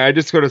 Yeah, I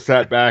just could have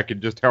sat back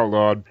and just held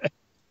on.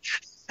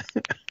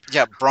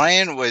 Yeah,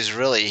 Brian was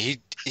really,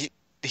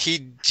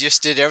 he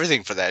just did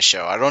everything for that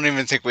show. I don't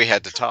even think we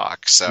had to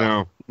talk.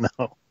 So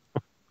No.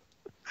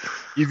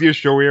 Easiest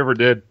show we ever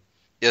did.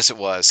 Yes, it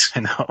was. I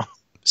know.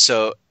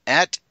 So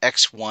at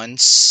X1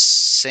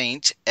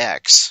 Saint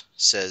X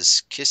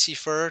says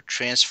Kissifer,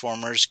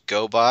 Transformers,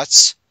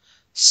 GoBots,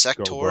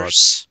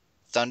 Sectors,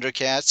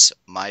 Thundercats,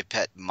 My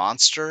Pet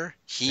Monster,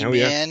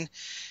 He-Man,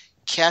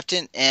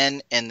 Captain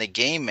N, and the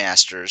Game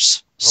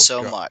Masters.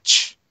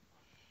 Much.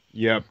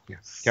 Yep.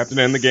 Captain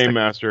N, the Game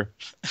Master.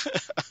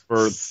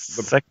 For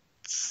the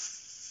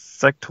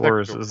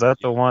Sectors. Is that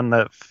the one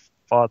that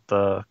fought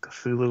the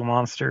Cthulhu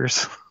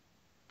monsters?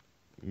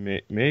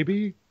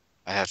 Maybe.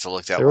 I have to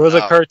look that There one was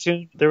up. a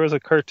cartoon. There was a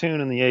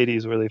cartoon in the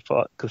 80s where they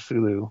fought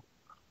Cthulhu.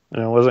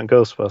 And it wasn't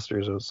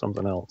Ghostbusters. It was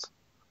something else.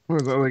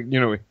 Was that like, you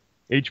know,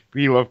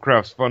 H.P.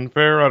 Lovecraft's Fun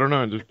Fair? I don't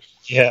know.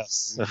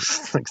 Yes.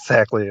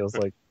 Exactly. It was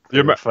like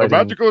the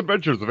Magical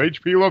Adventures of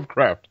H.P.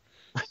 Lovecraft.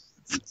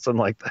 Something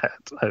like that.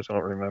 I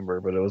don't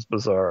remember, but it was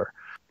bizarre.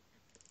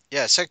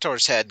 Yeah,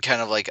 Sectors had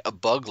kind of like a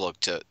bug look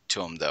to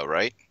him, though,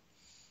 right?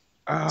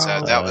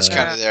 So that was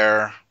kind of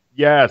their...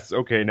 Yes.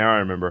 Okay, now I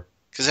remember.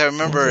 Because I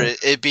remember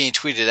it being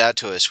tweeted out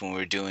to us when we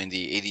were doing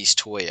the 80s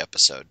toy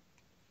episode.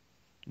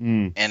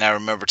 And I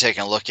remember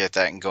taking a look at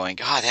that and going,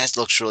 God, that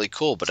looks really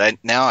cool. But I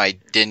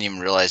didn't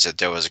even realize that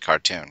there was a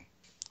cartoon.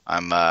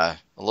 I'm a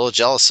little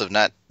jealous of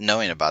not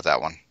knowing about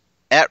that one.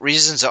 At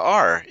Reasons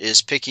R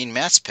is picking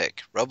Matt's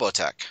pick,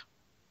 Robotech.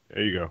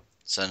 There you go.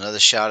 So another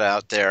shout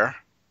out there.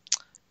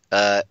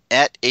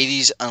 At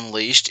 80s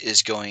Unleashed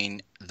is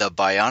going the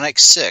Bionic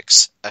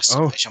 6!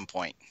 Exclamation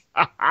point.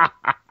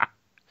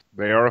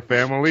 They are a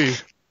family.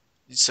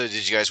 So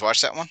did you guys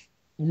watch that one?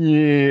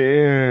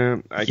 Yeah.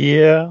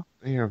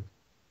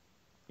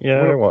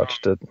 Yeah, I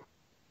watched it.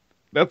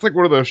 That's like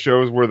one of those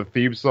shows where the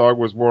theme song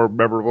was more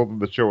memorable than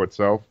the show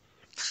itself.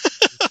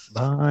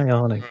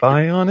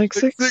 Bionic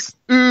 6.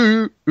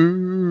 Ooh,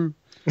 ooh.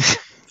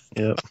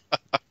 Yep.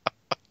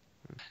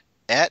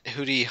 At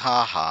Hootie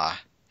Haha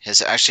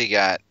has actually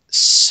got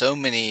so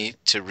many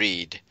to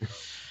read.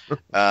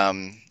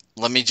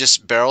 Let me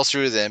just barrel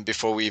through them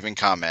before we even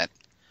comment.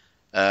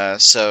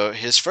 So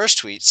his first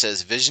tweet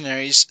says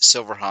Visionaries,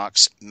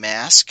 Silverhawks,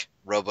 Mask,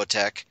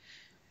 Robotech,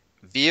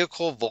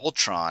 Vehicle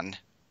Voltron,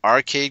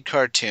 Arcade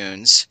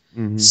Cartoons,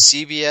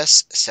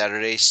 CBS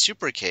Saturday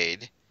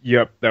Supercade.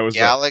 Yep, that was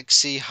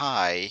Galaxy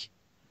High,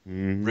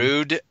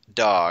 Rude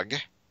Dog.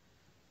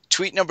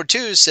 Tweet number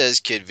 2 says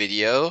Kid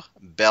Video,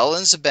 Belle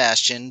and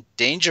Sebastian,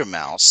 Danger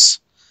Mouse,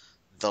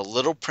 The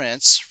Little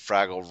Prince,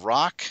 Fraggle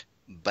Rock,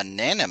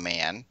 Banana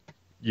Man,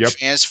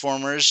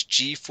 Transformers,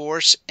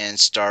 G-Force, and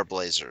Star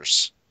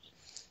Blazers.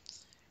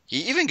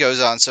 He even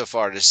goes on so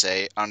far to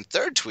say, on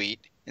third tweet,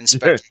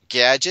 Inspector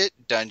Gadget,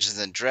 Dungeons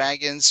and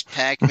Dragons,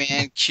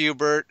 Pac-Man,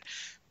 Q*bert,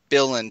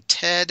 Bill and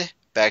Ted,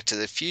 Back to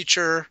the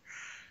Future,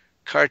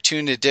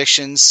 Cartoon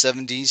Addictions,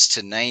 70s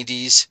to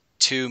 90s,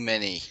 too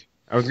many.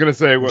 I was going to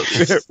say, well,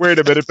 wait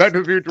a minute, Back to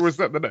the Future was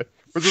in the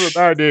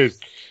 90s.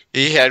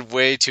 He had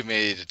way too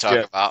many to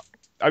talk about.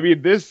 I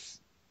mean, I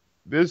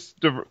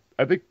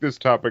think this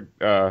topic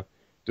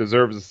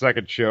deserves a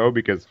second show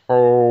because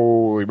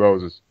holy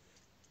Moses.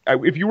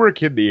 If you were a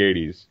kid in the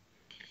 80s,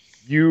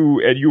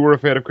 you were a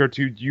fan of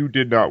cartoons you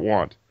did not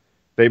want.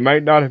 They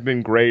might not have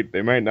been great.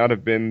 They might not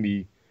have been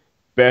the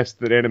best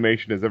that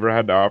animation has ever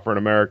had to offer in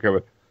America,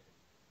 but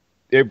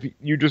if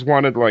you just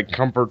wanted like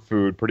comfort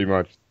food, pretty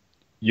much,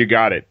 you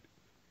got it.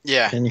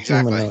 Yeah,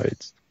 exactly.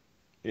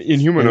 In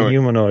humanoids.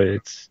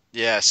 Humanoids.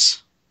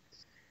 Yes.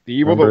 The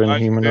evil Remember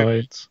in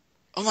Humanoids?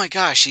 Oh my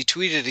gosh, he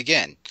tweeted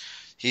again.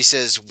 He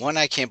says, one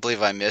I can't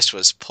believe I missed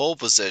was Pole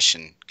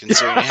Position,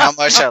 considering how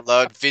much I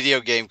loved video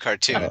game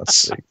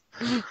cartoons.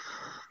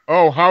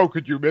 Oh, how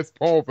could you miss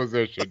pole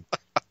position?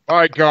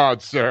 My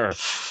God, sir.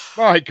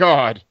 My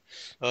God.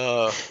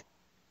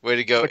 Way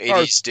to go, The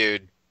cars- 80s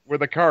dude. Where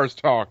the cars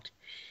talked.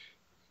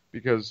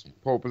 Because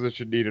pole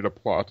position needed a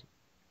plot.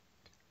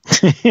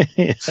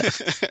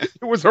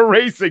 It was a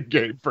racing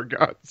game, for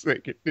God's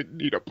sake. It didn't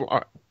need a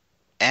plot.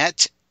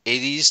 At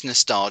 80s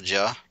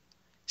Nostalgia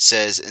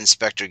says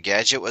Inspector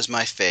Gadget was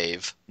my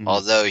fave.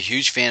 Although a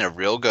huge fan of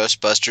Real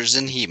Ghostbusters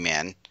and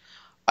He-Man,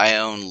 I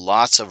own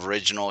lots of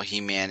original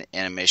He-Man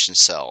animation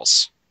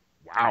cells.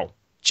 Wow.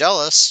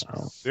 Jealous.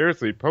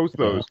 Seriously, post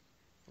those.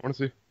 I want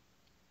to see.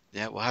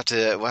 Yeah, we'll have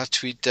to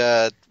tweet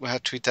that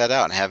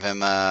out and have him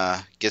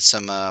get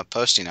some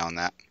posting on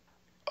that.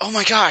 Oh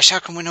my gosh, how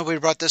come nobody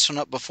brought this one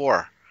up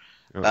before?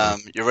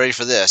 You're ready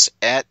for this?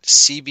 At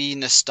CB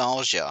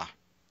Nostalgia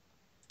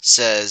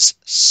says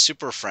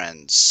Super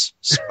Friends,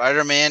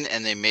 Spider-Man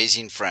and the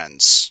Amazing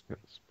Friends.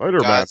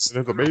 Spider-Man and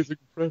his Amazing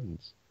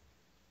Friends.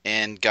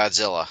 And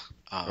Godzilla.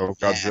 Oh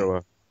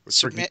Godzilla.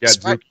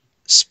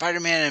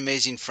 Spider-Man and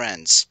Amazing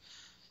Friends.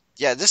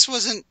 Yeah, this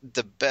wasn't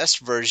the best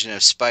version of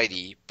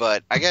Spidey,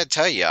 but I gotta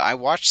tell you, I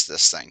watched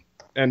this thing.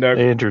 And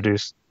they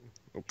introduced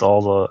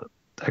all the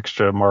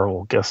extra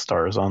Marvel guest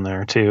stars on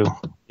there too.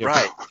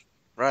 Yep.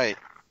 Right.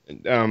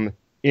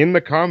 In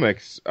the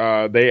comics,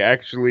 they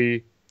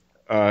actually,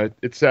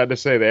 it's sad to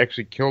say, they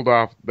actually killed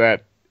off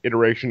that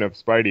iteration of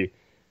Spidey.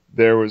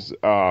 There was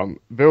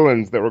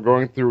villains that were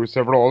going through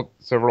several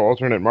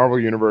alternate Marvel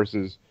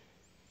universes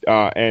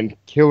and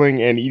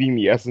killing and eating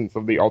the essence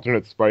of the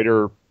alternate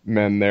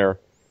Spider-Men there.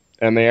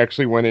 And they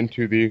actually went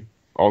into the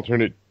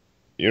alternate,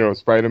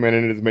 Spider-Man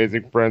and his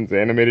Amazing Friends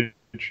animated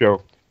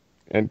show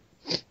and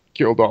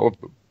killed all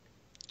of them.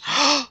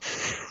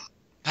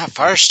 Not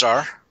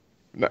Firestar.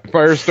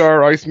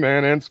 Firestar,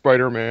 Iceman, and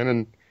Spider-Man,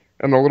 and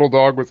the little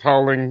dog was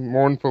howling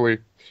mournfully.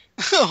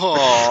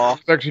 Aww.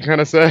 It's actually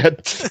kind of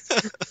sad.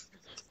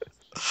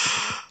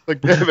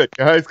 Like, damn it,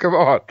 guys, come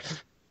on.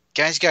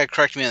 Guys, gotta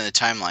correct me on the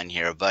timeline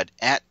here, but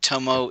at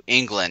Tomo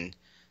England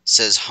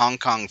says Hong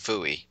Kong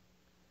Phooey.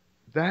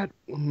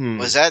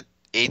 Was that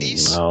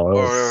 80s? No,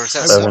 or was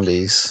that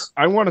 70s.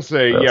 I want to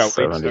say, late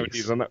 70s.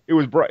 70s. On that. It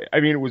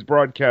was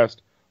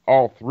broadcast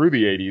all through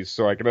the 80s,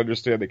 so I can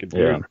understand the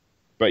confusion. Yeah.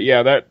 But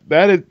yeah, that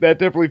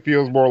definitely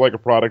feels more like a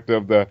product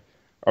of the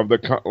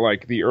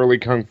early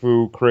kung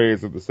fu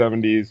craze of the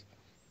 70s.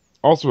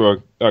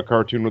 Also a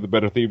cartoon with a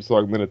better theme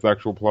song than its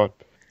actual plot.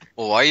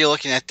 Well, while you're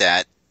looking at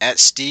that, at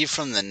Steve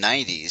from the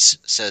 90s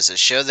says a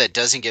show that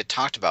doesn't get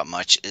talked about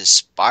much is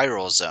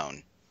Spiral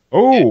Zone.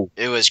 Oh!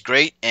 It was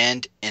great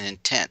and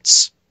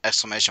intense! !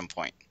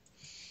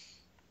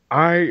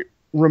 I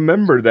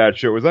remember that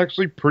show. It was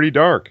actually pretty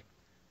dark.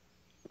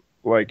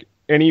 Like,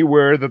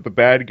 anywhere that the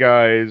bad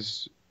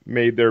guys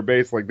made their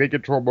base, like, they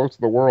control most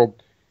of the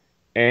world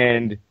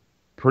and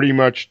pretty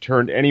much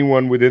turned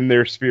anyone within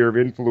their sphere of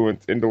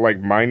influence into, like,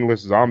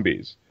 mindless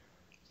zombies.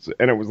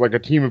 And it was like a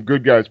team of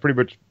good guys pretty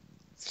much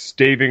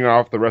staving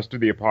off the rest of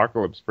the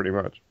apocalypse, pretty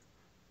much.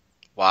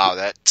 Wow,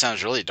 that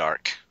sounds really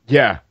dark.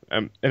 Yeah,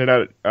 and it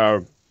had,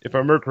 if I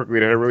remember correctly,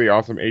 it had a really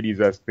awesome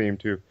 80s-esque theme,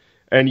 too.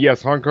 And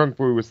yes, Hong Kong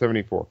Phooey was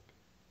 74.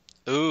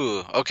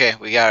 Ooh, okay,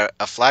 we got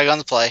a flag on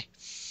the play.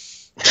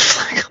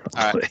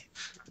 All right.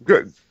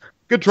 Good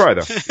try,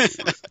 though.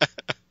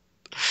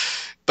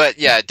 But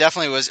yeah, it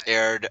definitely was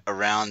aired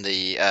around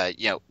the,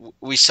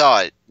 we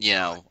saw it,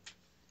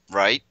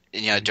 right?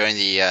 During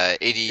the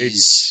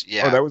 80s.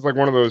 Yeah. Oh, that was like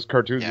one of those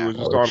cartoons that was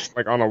just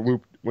on a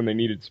loop when they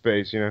needed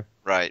space,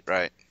 Right.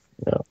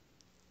 Yeah.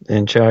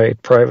 And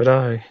Giant Private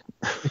Eye.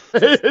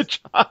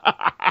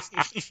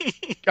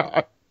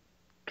 God.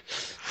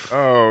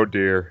 Oh,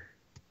 dear.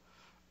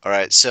 All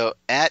right, so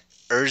at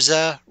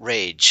Urza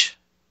Rage,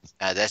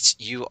 that's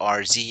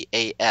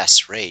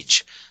Urzas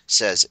Rage,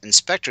 says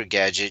Inspector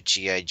Gadget,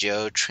 G.I.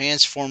 Joe,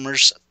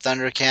 Transformers,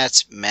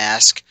 Thundercats,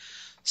 Mask,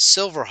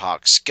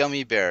 Silverhawks,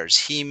 Gummy Bears,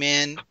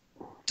 He-Man,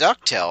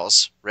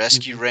 DuckTales,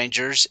 Rescue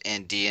Rangers,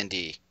 and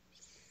D&D.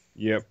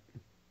 Yep.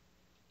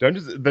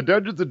 The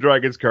Dungeons and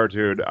Dragons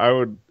cartoon, I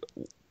would...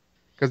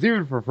 Because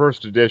even for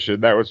first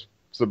edition, that was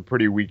some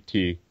pretty weak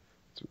tea.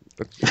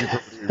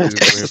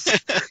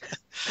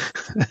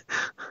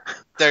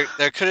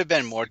 There could have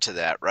been more to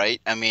that,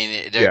 right? I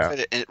mean,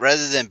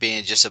 rather than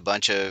being just a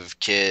bunch of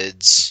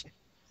kids,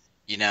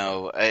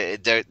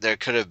 there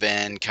could have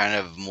been kind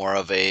of more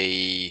of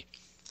a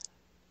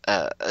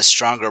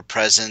stronger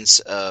presence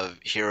of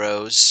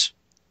heroes,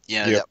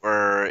 that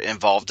were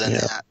involved in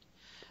that.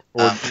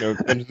 Or,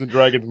 Dungeons and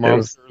Dragons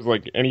monsters,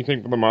 like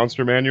anything from the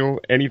Monster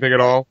Manual, anything at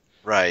all.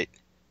 Right.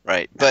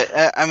 But,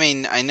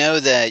 I know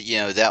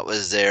that, that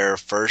was their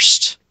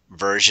first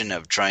version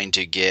of trying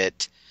to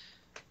get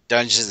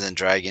Dungeons and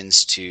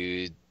Dragons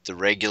to the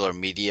regular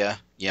media,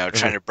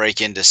 trying to break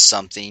into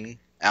something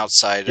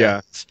outside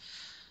of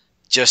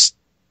just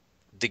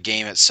the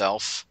game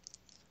itself.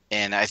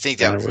 And I think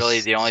that was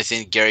really the only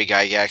thing Gary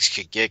Gygax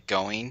could get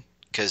going,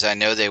 because I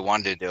know they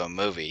wanted to do a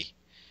movie.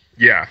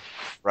 Yeah.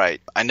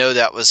 Right. I know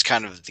that was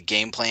kind of the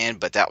game plan,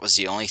 but that was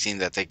the only thing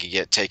that they could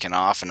get taken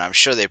off, and I'm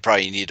sure they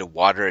probably need to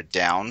water it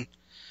down,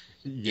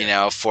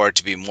 for it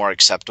to be more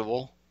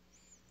acceptable.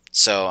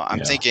 So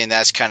I'm thinking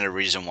that's kind of the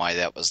reason why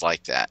that was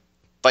like that.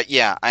 But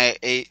yeah,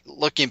 I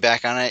looking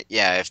back on it,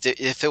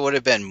 if it would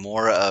have been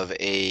more of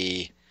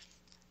a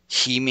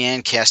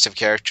He-Man cast of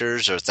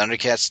characters or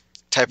Thundercats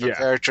type of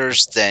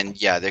characters, then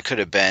there could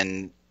have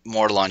been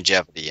more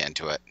longevity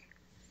into it.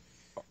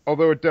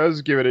 Although it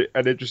does give it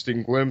an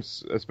interesting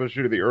glimpse,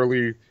 especially to the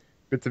early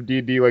bits of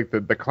D&D, like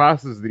the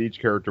classes that each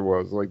character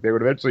was. Like, they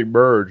would eventually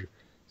merge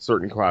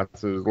certain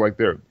classes, like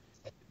their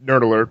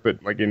nerd alert,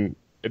 but like in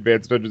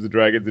Advanced Dungeons &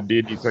 Dragons and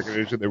D&D 2nd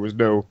Edition, there was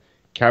no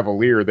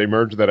Cavalier. They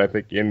merged that, I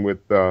think, in with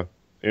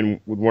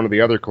one of the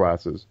other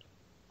classes.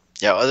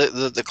 Yeah,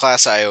 well, the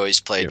class I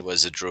always played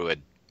was a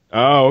druid.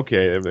 Oh,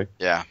 okay.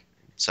 Yeah,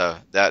 so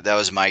that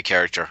was my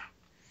character.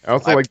 I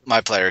also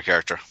my player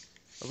character.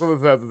 I also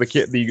thought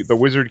that the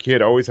wizard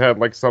kid always had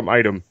like some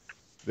item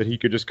that he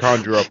could just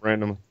conjure up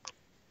randomly.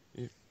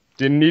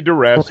 Didn't need to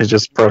rest. He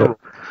just brought it.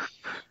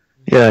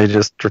 Yeah, he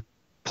just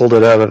pulled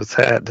it out of his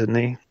hat, didn't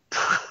he?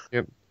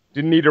 Yep.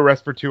 Didn't need to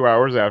rest for 2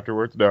 hours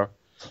afterwards. No.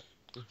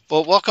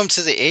 Well, welcome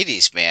to the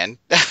 80s, man.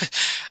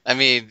 I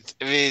mean,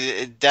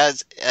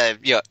 that's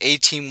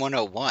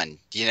 18101.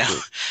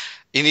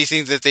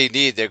 Anything that they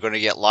need, they're going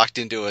to get locked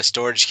into a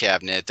storage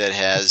cabinet that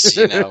has,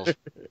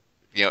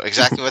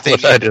 exactly what they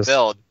need to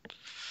build.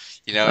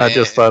 I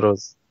just thought it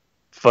was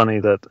funny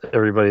that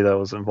everybody that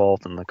was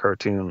involved in the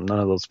cartoon, none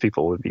of those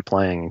people would be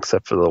playing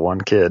except for the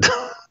one kid.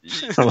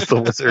 That was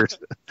the wizard.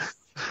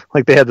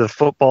 Like, they had the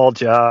football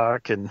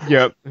jock and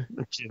the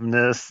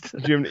gymnast.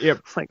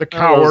 Like the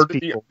coward,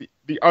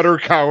 the utter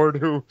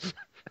coward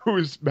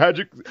whose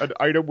magic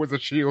item was a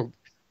shield.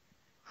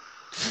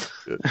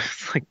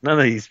 It's like, none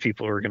of these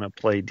people are going to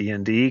play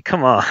D&D.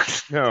 Come on.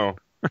 No.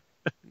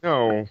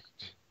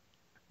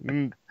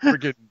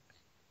 Freaking.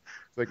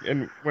 Like,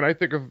 and when I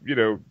think of,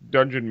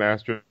 dungeon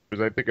masters,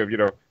 I think of,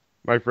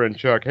 my friend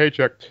Chuck. Hey,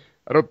 Chuck,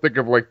 I don't think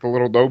of, like, the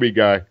little Dobie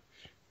guy.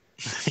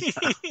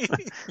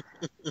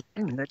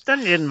 The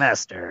dungeon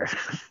master.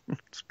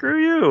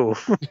 Screw you.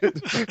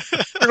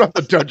 You're not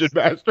the dungeon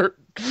master.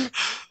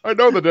 I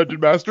know the dungeon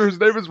master. His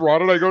name is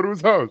Ron, and I go to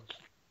his house.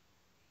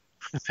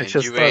 I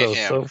just thought it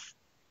was so...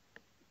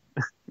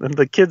 And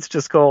the kids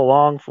just go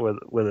along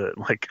with it.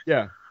 Like,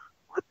 what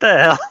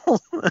the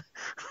hell?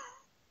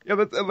 Yeah,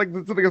 that's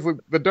the thing is, like,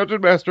 the dungeon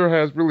master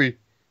has really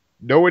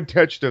no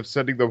intention of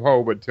sending them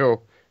home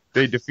until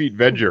they defeat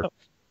Venger. You're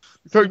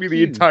telling me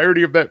the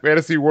entirety of that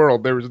fantasy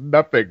world, there is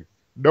nothing,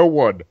 no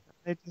one.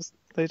 They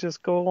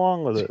just go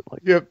along with it.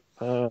 Like,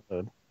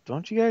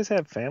 don't you guys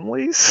have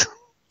families?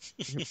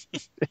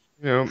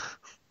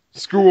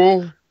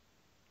 School,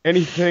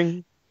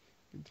 anything.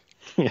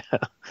 Yeah,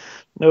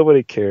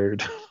 nobody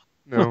cared.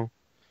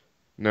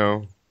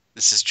 No.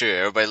 This is true.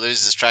 Everybody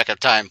loses track of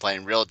time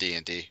playing real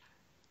D&D.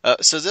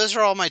 So those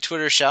are all my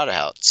Twitter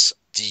shout-outs.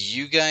 Do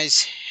you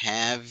guys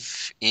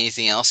have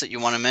anything else that you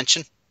want to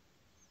mention?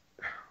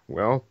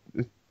 Well,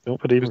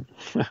 nobody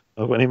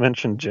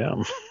mentioned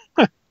Gem.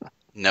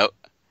 No,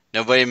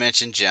 nobody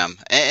mentioned Gem,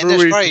 and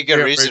there's probably a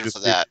good reason for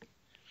that.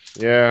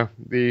 Yeah,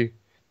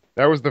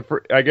 that was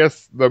I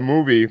guess the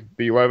movie,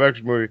 the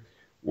live-action movie,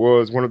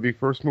 was one of the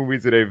first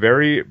movies in a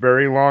very,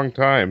 very long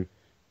time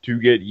to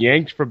get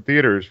yanked from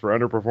theaters for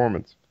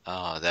underperformance.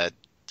 Oh, that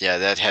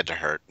had to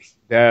hurt.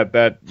 That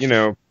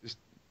just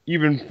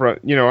even from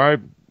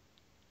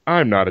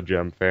I'm not a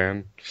Gem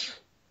fan.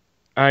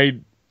 I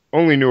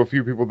only knew a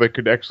few people that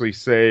could actually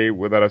say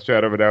without a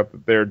shadow of a doubt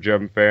that they're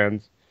Gem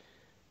fans,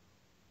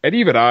 and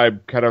even I'm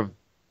kind of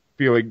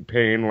feeling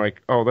pain.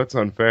 Like, oh, that's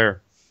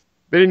unfair.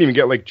 They didn't even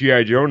get like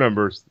G.I. Joe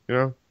numbers,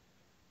 They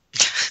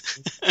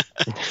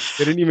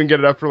didn't even get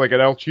it up for like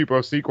an El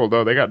Cheapo sequel,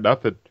 though. They got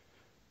nothing.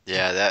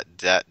 Yeah,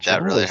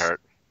 that really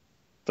hurt.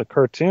 The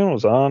cartoon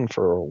was on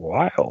for a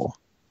while.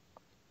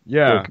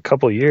 Yeah. Like a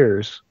couple of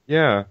years.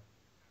 Yeah.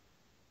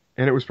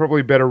 And it was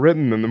probably better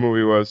written than the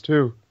movie was,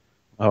 too.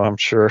 Oh, I'm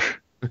sure.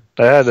 It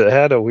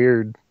had a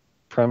weird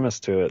premise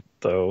to it,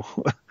 though.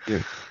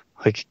 Yeah.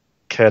 Like,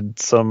 had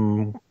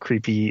some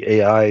creepy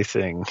AI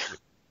thing.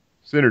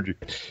 Synergy.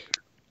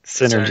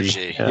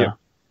 Yeah.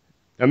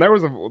 And that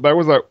was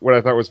what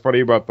I thought was funny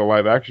about the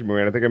live action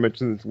movie. And I think I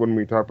mentioned this when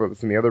we talked about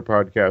this in the other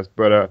podcast.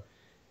 But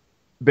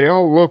they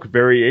all look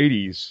very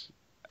 80s,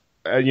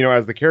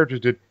 as the characters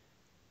did.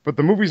 But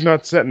the movie's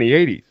not set in the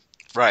 80s.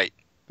 Right.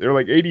 They're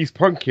like 80s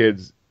punk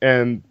kids,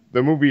 and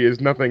the movie is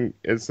set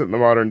in the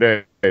modern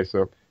day.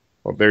 So,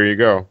 well, there you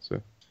go.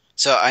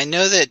 So I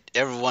know that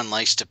everyone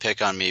likes to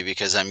pick on me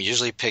because I'm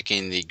usually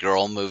picking the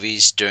girl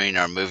movies during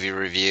our movie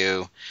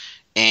review,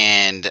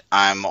 and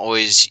I'm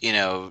always,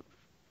 like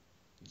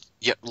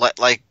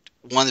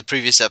one of the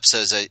previous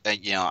episodes,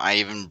 I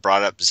even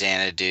brought up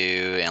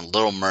Xanadu and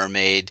Little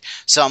Mermaid.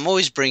 So I'm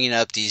always bringing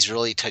up these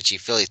really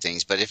touchy-feely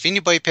things. But if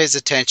anybody pays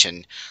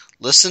attention,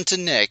 listen to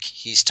Nick.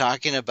 He's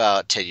talking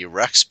about Teddy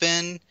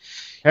Ruxpin.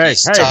 Hey,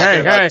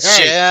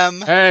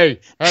 Gem. Hey.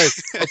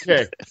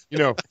 Okay.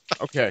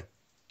 Okay.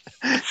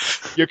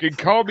 You can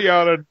call me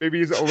out on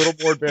maybe a little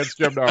more advanced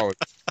gem knowledge.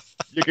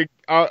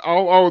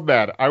 I'll own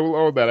that. I will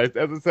own that.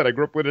 As I said, I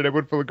grew up with it. I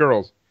went for the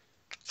girls.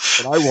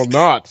 But I will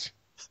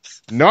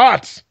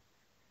not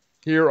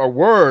hear a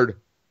word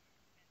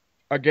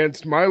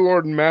against my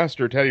Lord and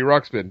Master, Teddy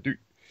Ruxpin.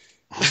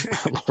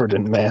 Lord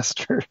and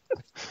Master.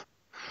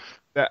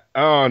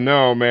 Oh,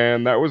 no,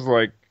 man. That was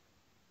like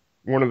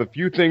one of the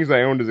few things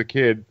I owned as a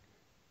kid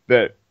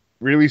that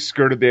really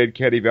skirted the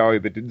uncanny valley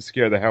that didn't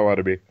scare the hell out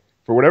of me.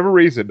 For whatever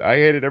reason, I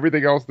hated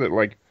everything else that,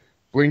 like,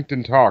 blinked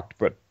and talked,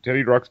 but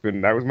Teddy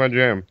Ruxpin, that was my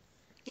jam.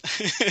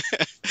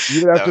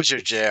 That was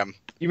your jam.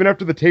 Even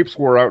after the tapes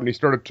wore out and he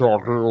started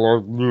talking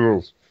like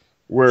this,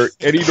 where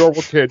any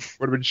normal kid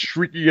would have been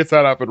shrieking his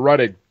head up and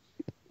running.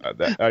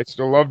 I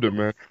still loved him,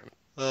 man.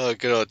 Oh,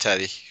 good old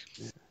Teddy.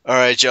 All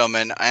right,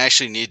 gentlemen, I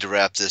actually need to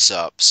wrap this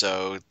up,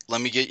 so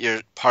let me get your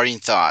parting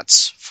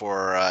thoughts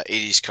for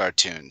 80s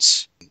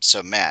cartoons.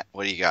 So, Matt,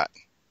 what do you got?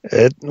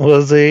 It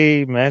was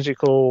a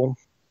magical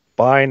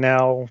buy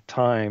now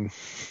time.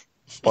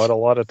 Bought a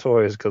lot of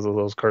toys because of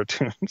those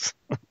cartoons.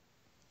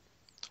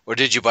 Or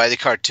did you buy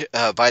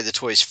the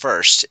toys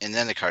first, and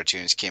then the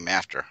cartoons came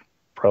after?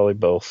 Probably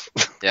both.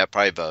 Yeah,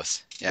 probably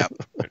both. Yeah.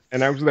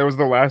 And that was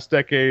the last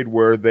decade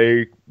where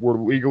they were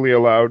legally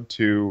allowed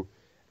to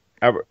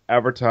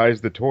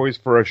advertise the toys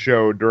for a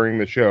show during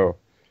the show.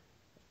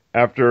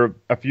 After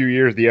a few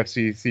years, the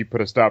FCC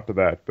put a stop to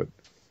that, but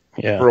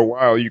yeah, for a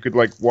while you could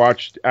like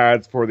watch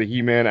ads for the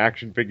He-Man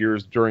action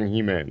figures during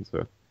He-Man.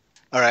 So,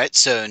 all right.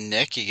 So,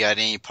 Nick, you got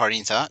any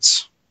parting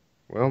thoughts?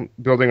 Well,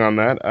 building on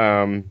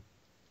that,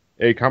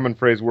 a common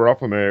phrase we're all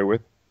familiar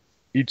with: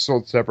 each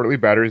sold separately,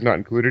 batteries not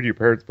included. Your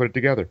parents put it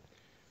together.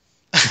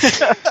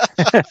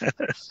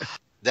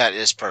 That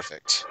is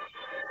perfect.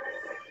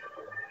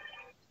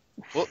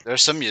 Well,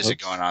 there's some music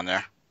going on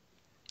there.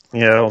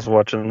 Yeah, I was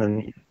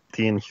watching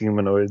the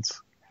Inhumanoids.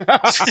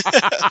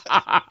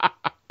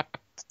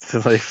 So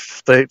they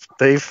fight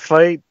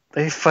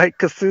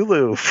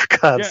Cthulhu, for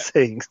God's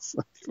sakes.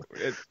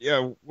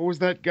 What was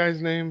that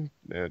guy's name?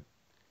 The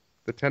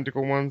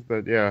tentacle ones.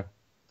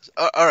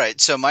 All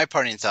right. So my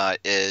parting thought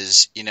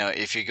is,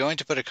 if you're going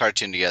to put a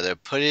cartoon together,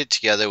 put it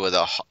together with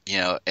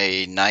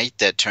a knight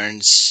that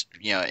turns,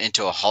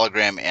 into a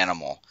hologram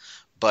animal.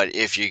 But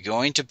if you're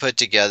going to put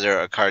together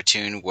a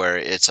cartoon where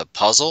it's a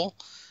puzzle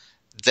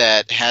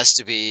that has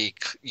to be,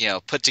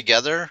 put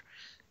together,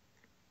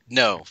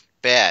 no,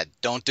 bad.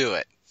 Don't do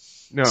it.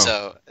 No.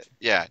 So,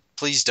 yeah,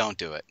 please don't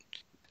do it.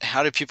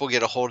 How do people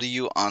get a hold of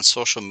you on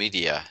social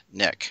media,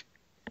 Nick?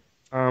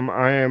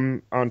 I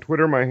am on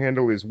Twitter. My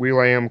handle is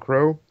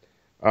WheelIamCrow.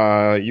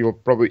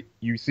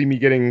 You see me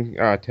getting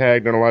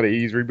tagged on a lot of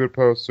 80's Reboot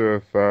posts, so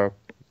if you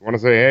want to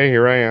say, hey,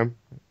 here I am.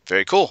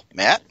 Very cool.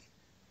 Matt?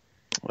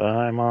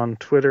 I'm on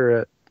Twitter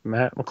at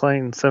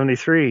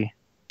MattMcLean73.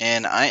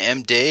 And I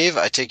am Dave.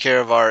 I take care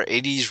of our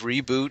 80's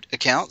Reboot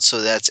account,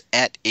 so that's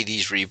at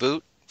 80's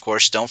Reboot. Of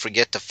course, don't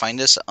forget to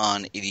find us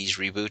on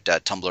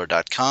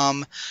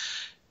 80sreboot.tumblr.com,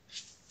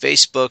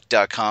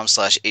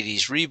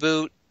 facebook.com/80s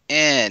Reboot,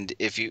 and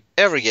if you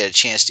ever get a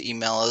chance to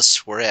email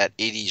us, we're at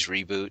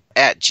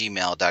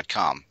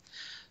 80sreboot@gmail.com.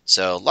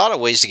 So a lot of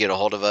ways to get a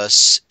hold of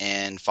us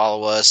and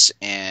follow us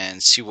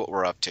and see what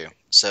we're up to.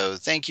 So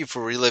thank you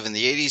for reliving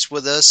the 80s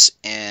with us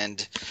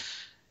and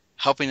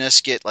helping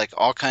us get like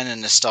all kind of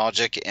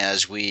nostalgic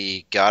as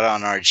we got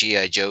on our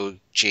G.I. Joe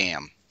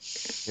jam.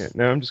 Yeah,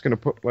 now I'm just going to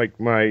put like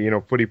my,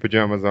 footy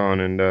pajamas on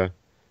and,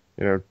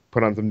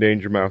 put on some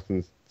Danger Mouse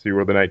and see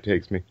where the night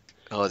takes me.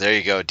 Oh, there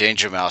you go.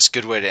 Danger Mouse.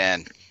 Good way to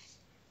end.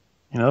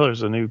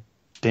 There's a new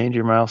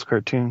Danger Mouse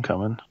cartoon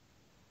coming.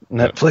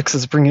 Netflix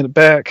is bringing it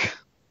back.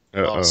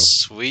 Uh-oh. Oh,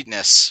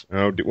 sweetness.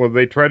 Oh, well,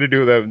 they tried to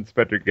do that with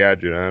Inspector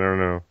Gadget. I don't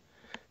know.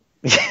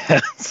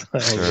 Yes,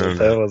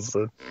 that was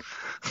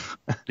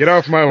Get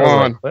off my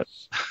lawn.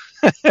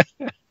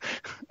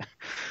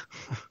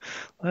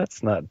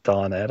 That's not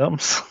Don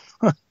Adams.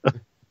 All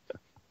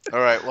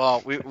right,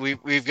 well,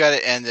 we've got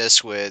to end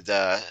this with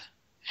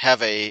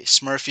have a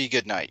Smurfy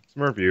good night.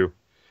 Smurf you.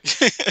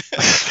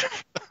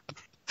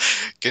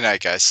 Good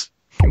night, guys.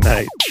 Good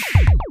night.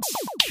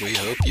 We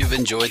hope you've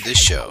enjoyed this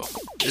show.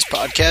 This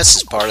podcast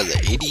is part of the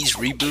 80s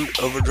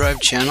Reboot Overdrive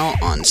channel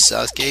on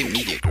Southgate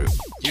Media Group.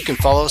 You can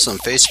follow us on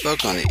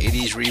Facebook on the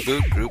 80s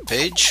Reboot group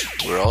page.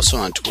 We're also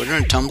on Twitter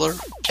and Tumblr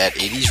at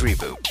 80s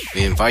Reboot.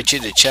 We invite you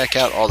to check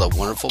out all the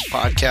wonderful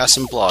podcasts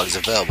and blogs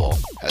available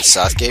at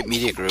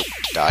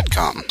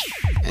southgatemediagroup.com.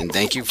 And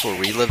thank you for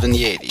reliving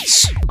the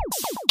 80s.